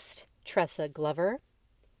your host, Tressa Glover.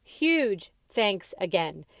 Huge thanks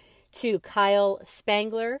again to Kyle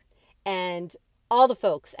Spangler and all the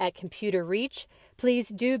folks at Computer Reach. Please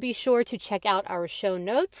do be sure to check out our show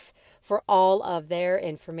notes for all of their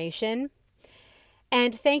information.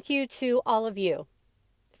 And thank you to all of you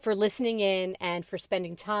for listening in and for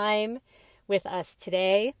spending time with us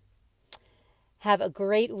today. Have a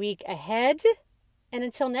great week ahead. And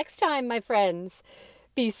until next time, my friends,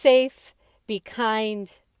 be safe, be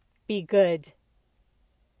kind, be good.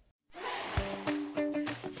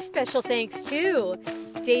 Special thanks to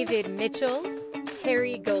David Mitchell,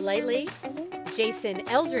 Terry Golightly, Jason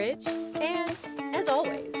Eldridge, and, as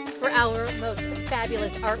always, for our most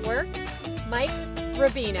fabulous artwork, Mike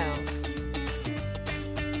Rubino.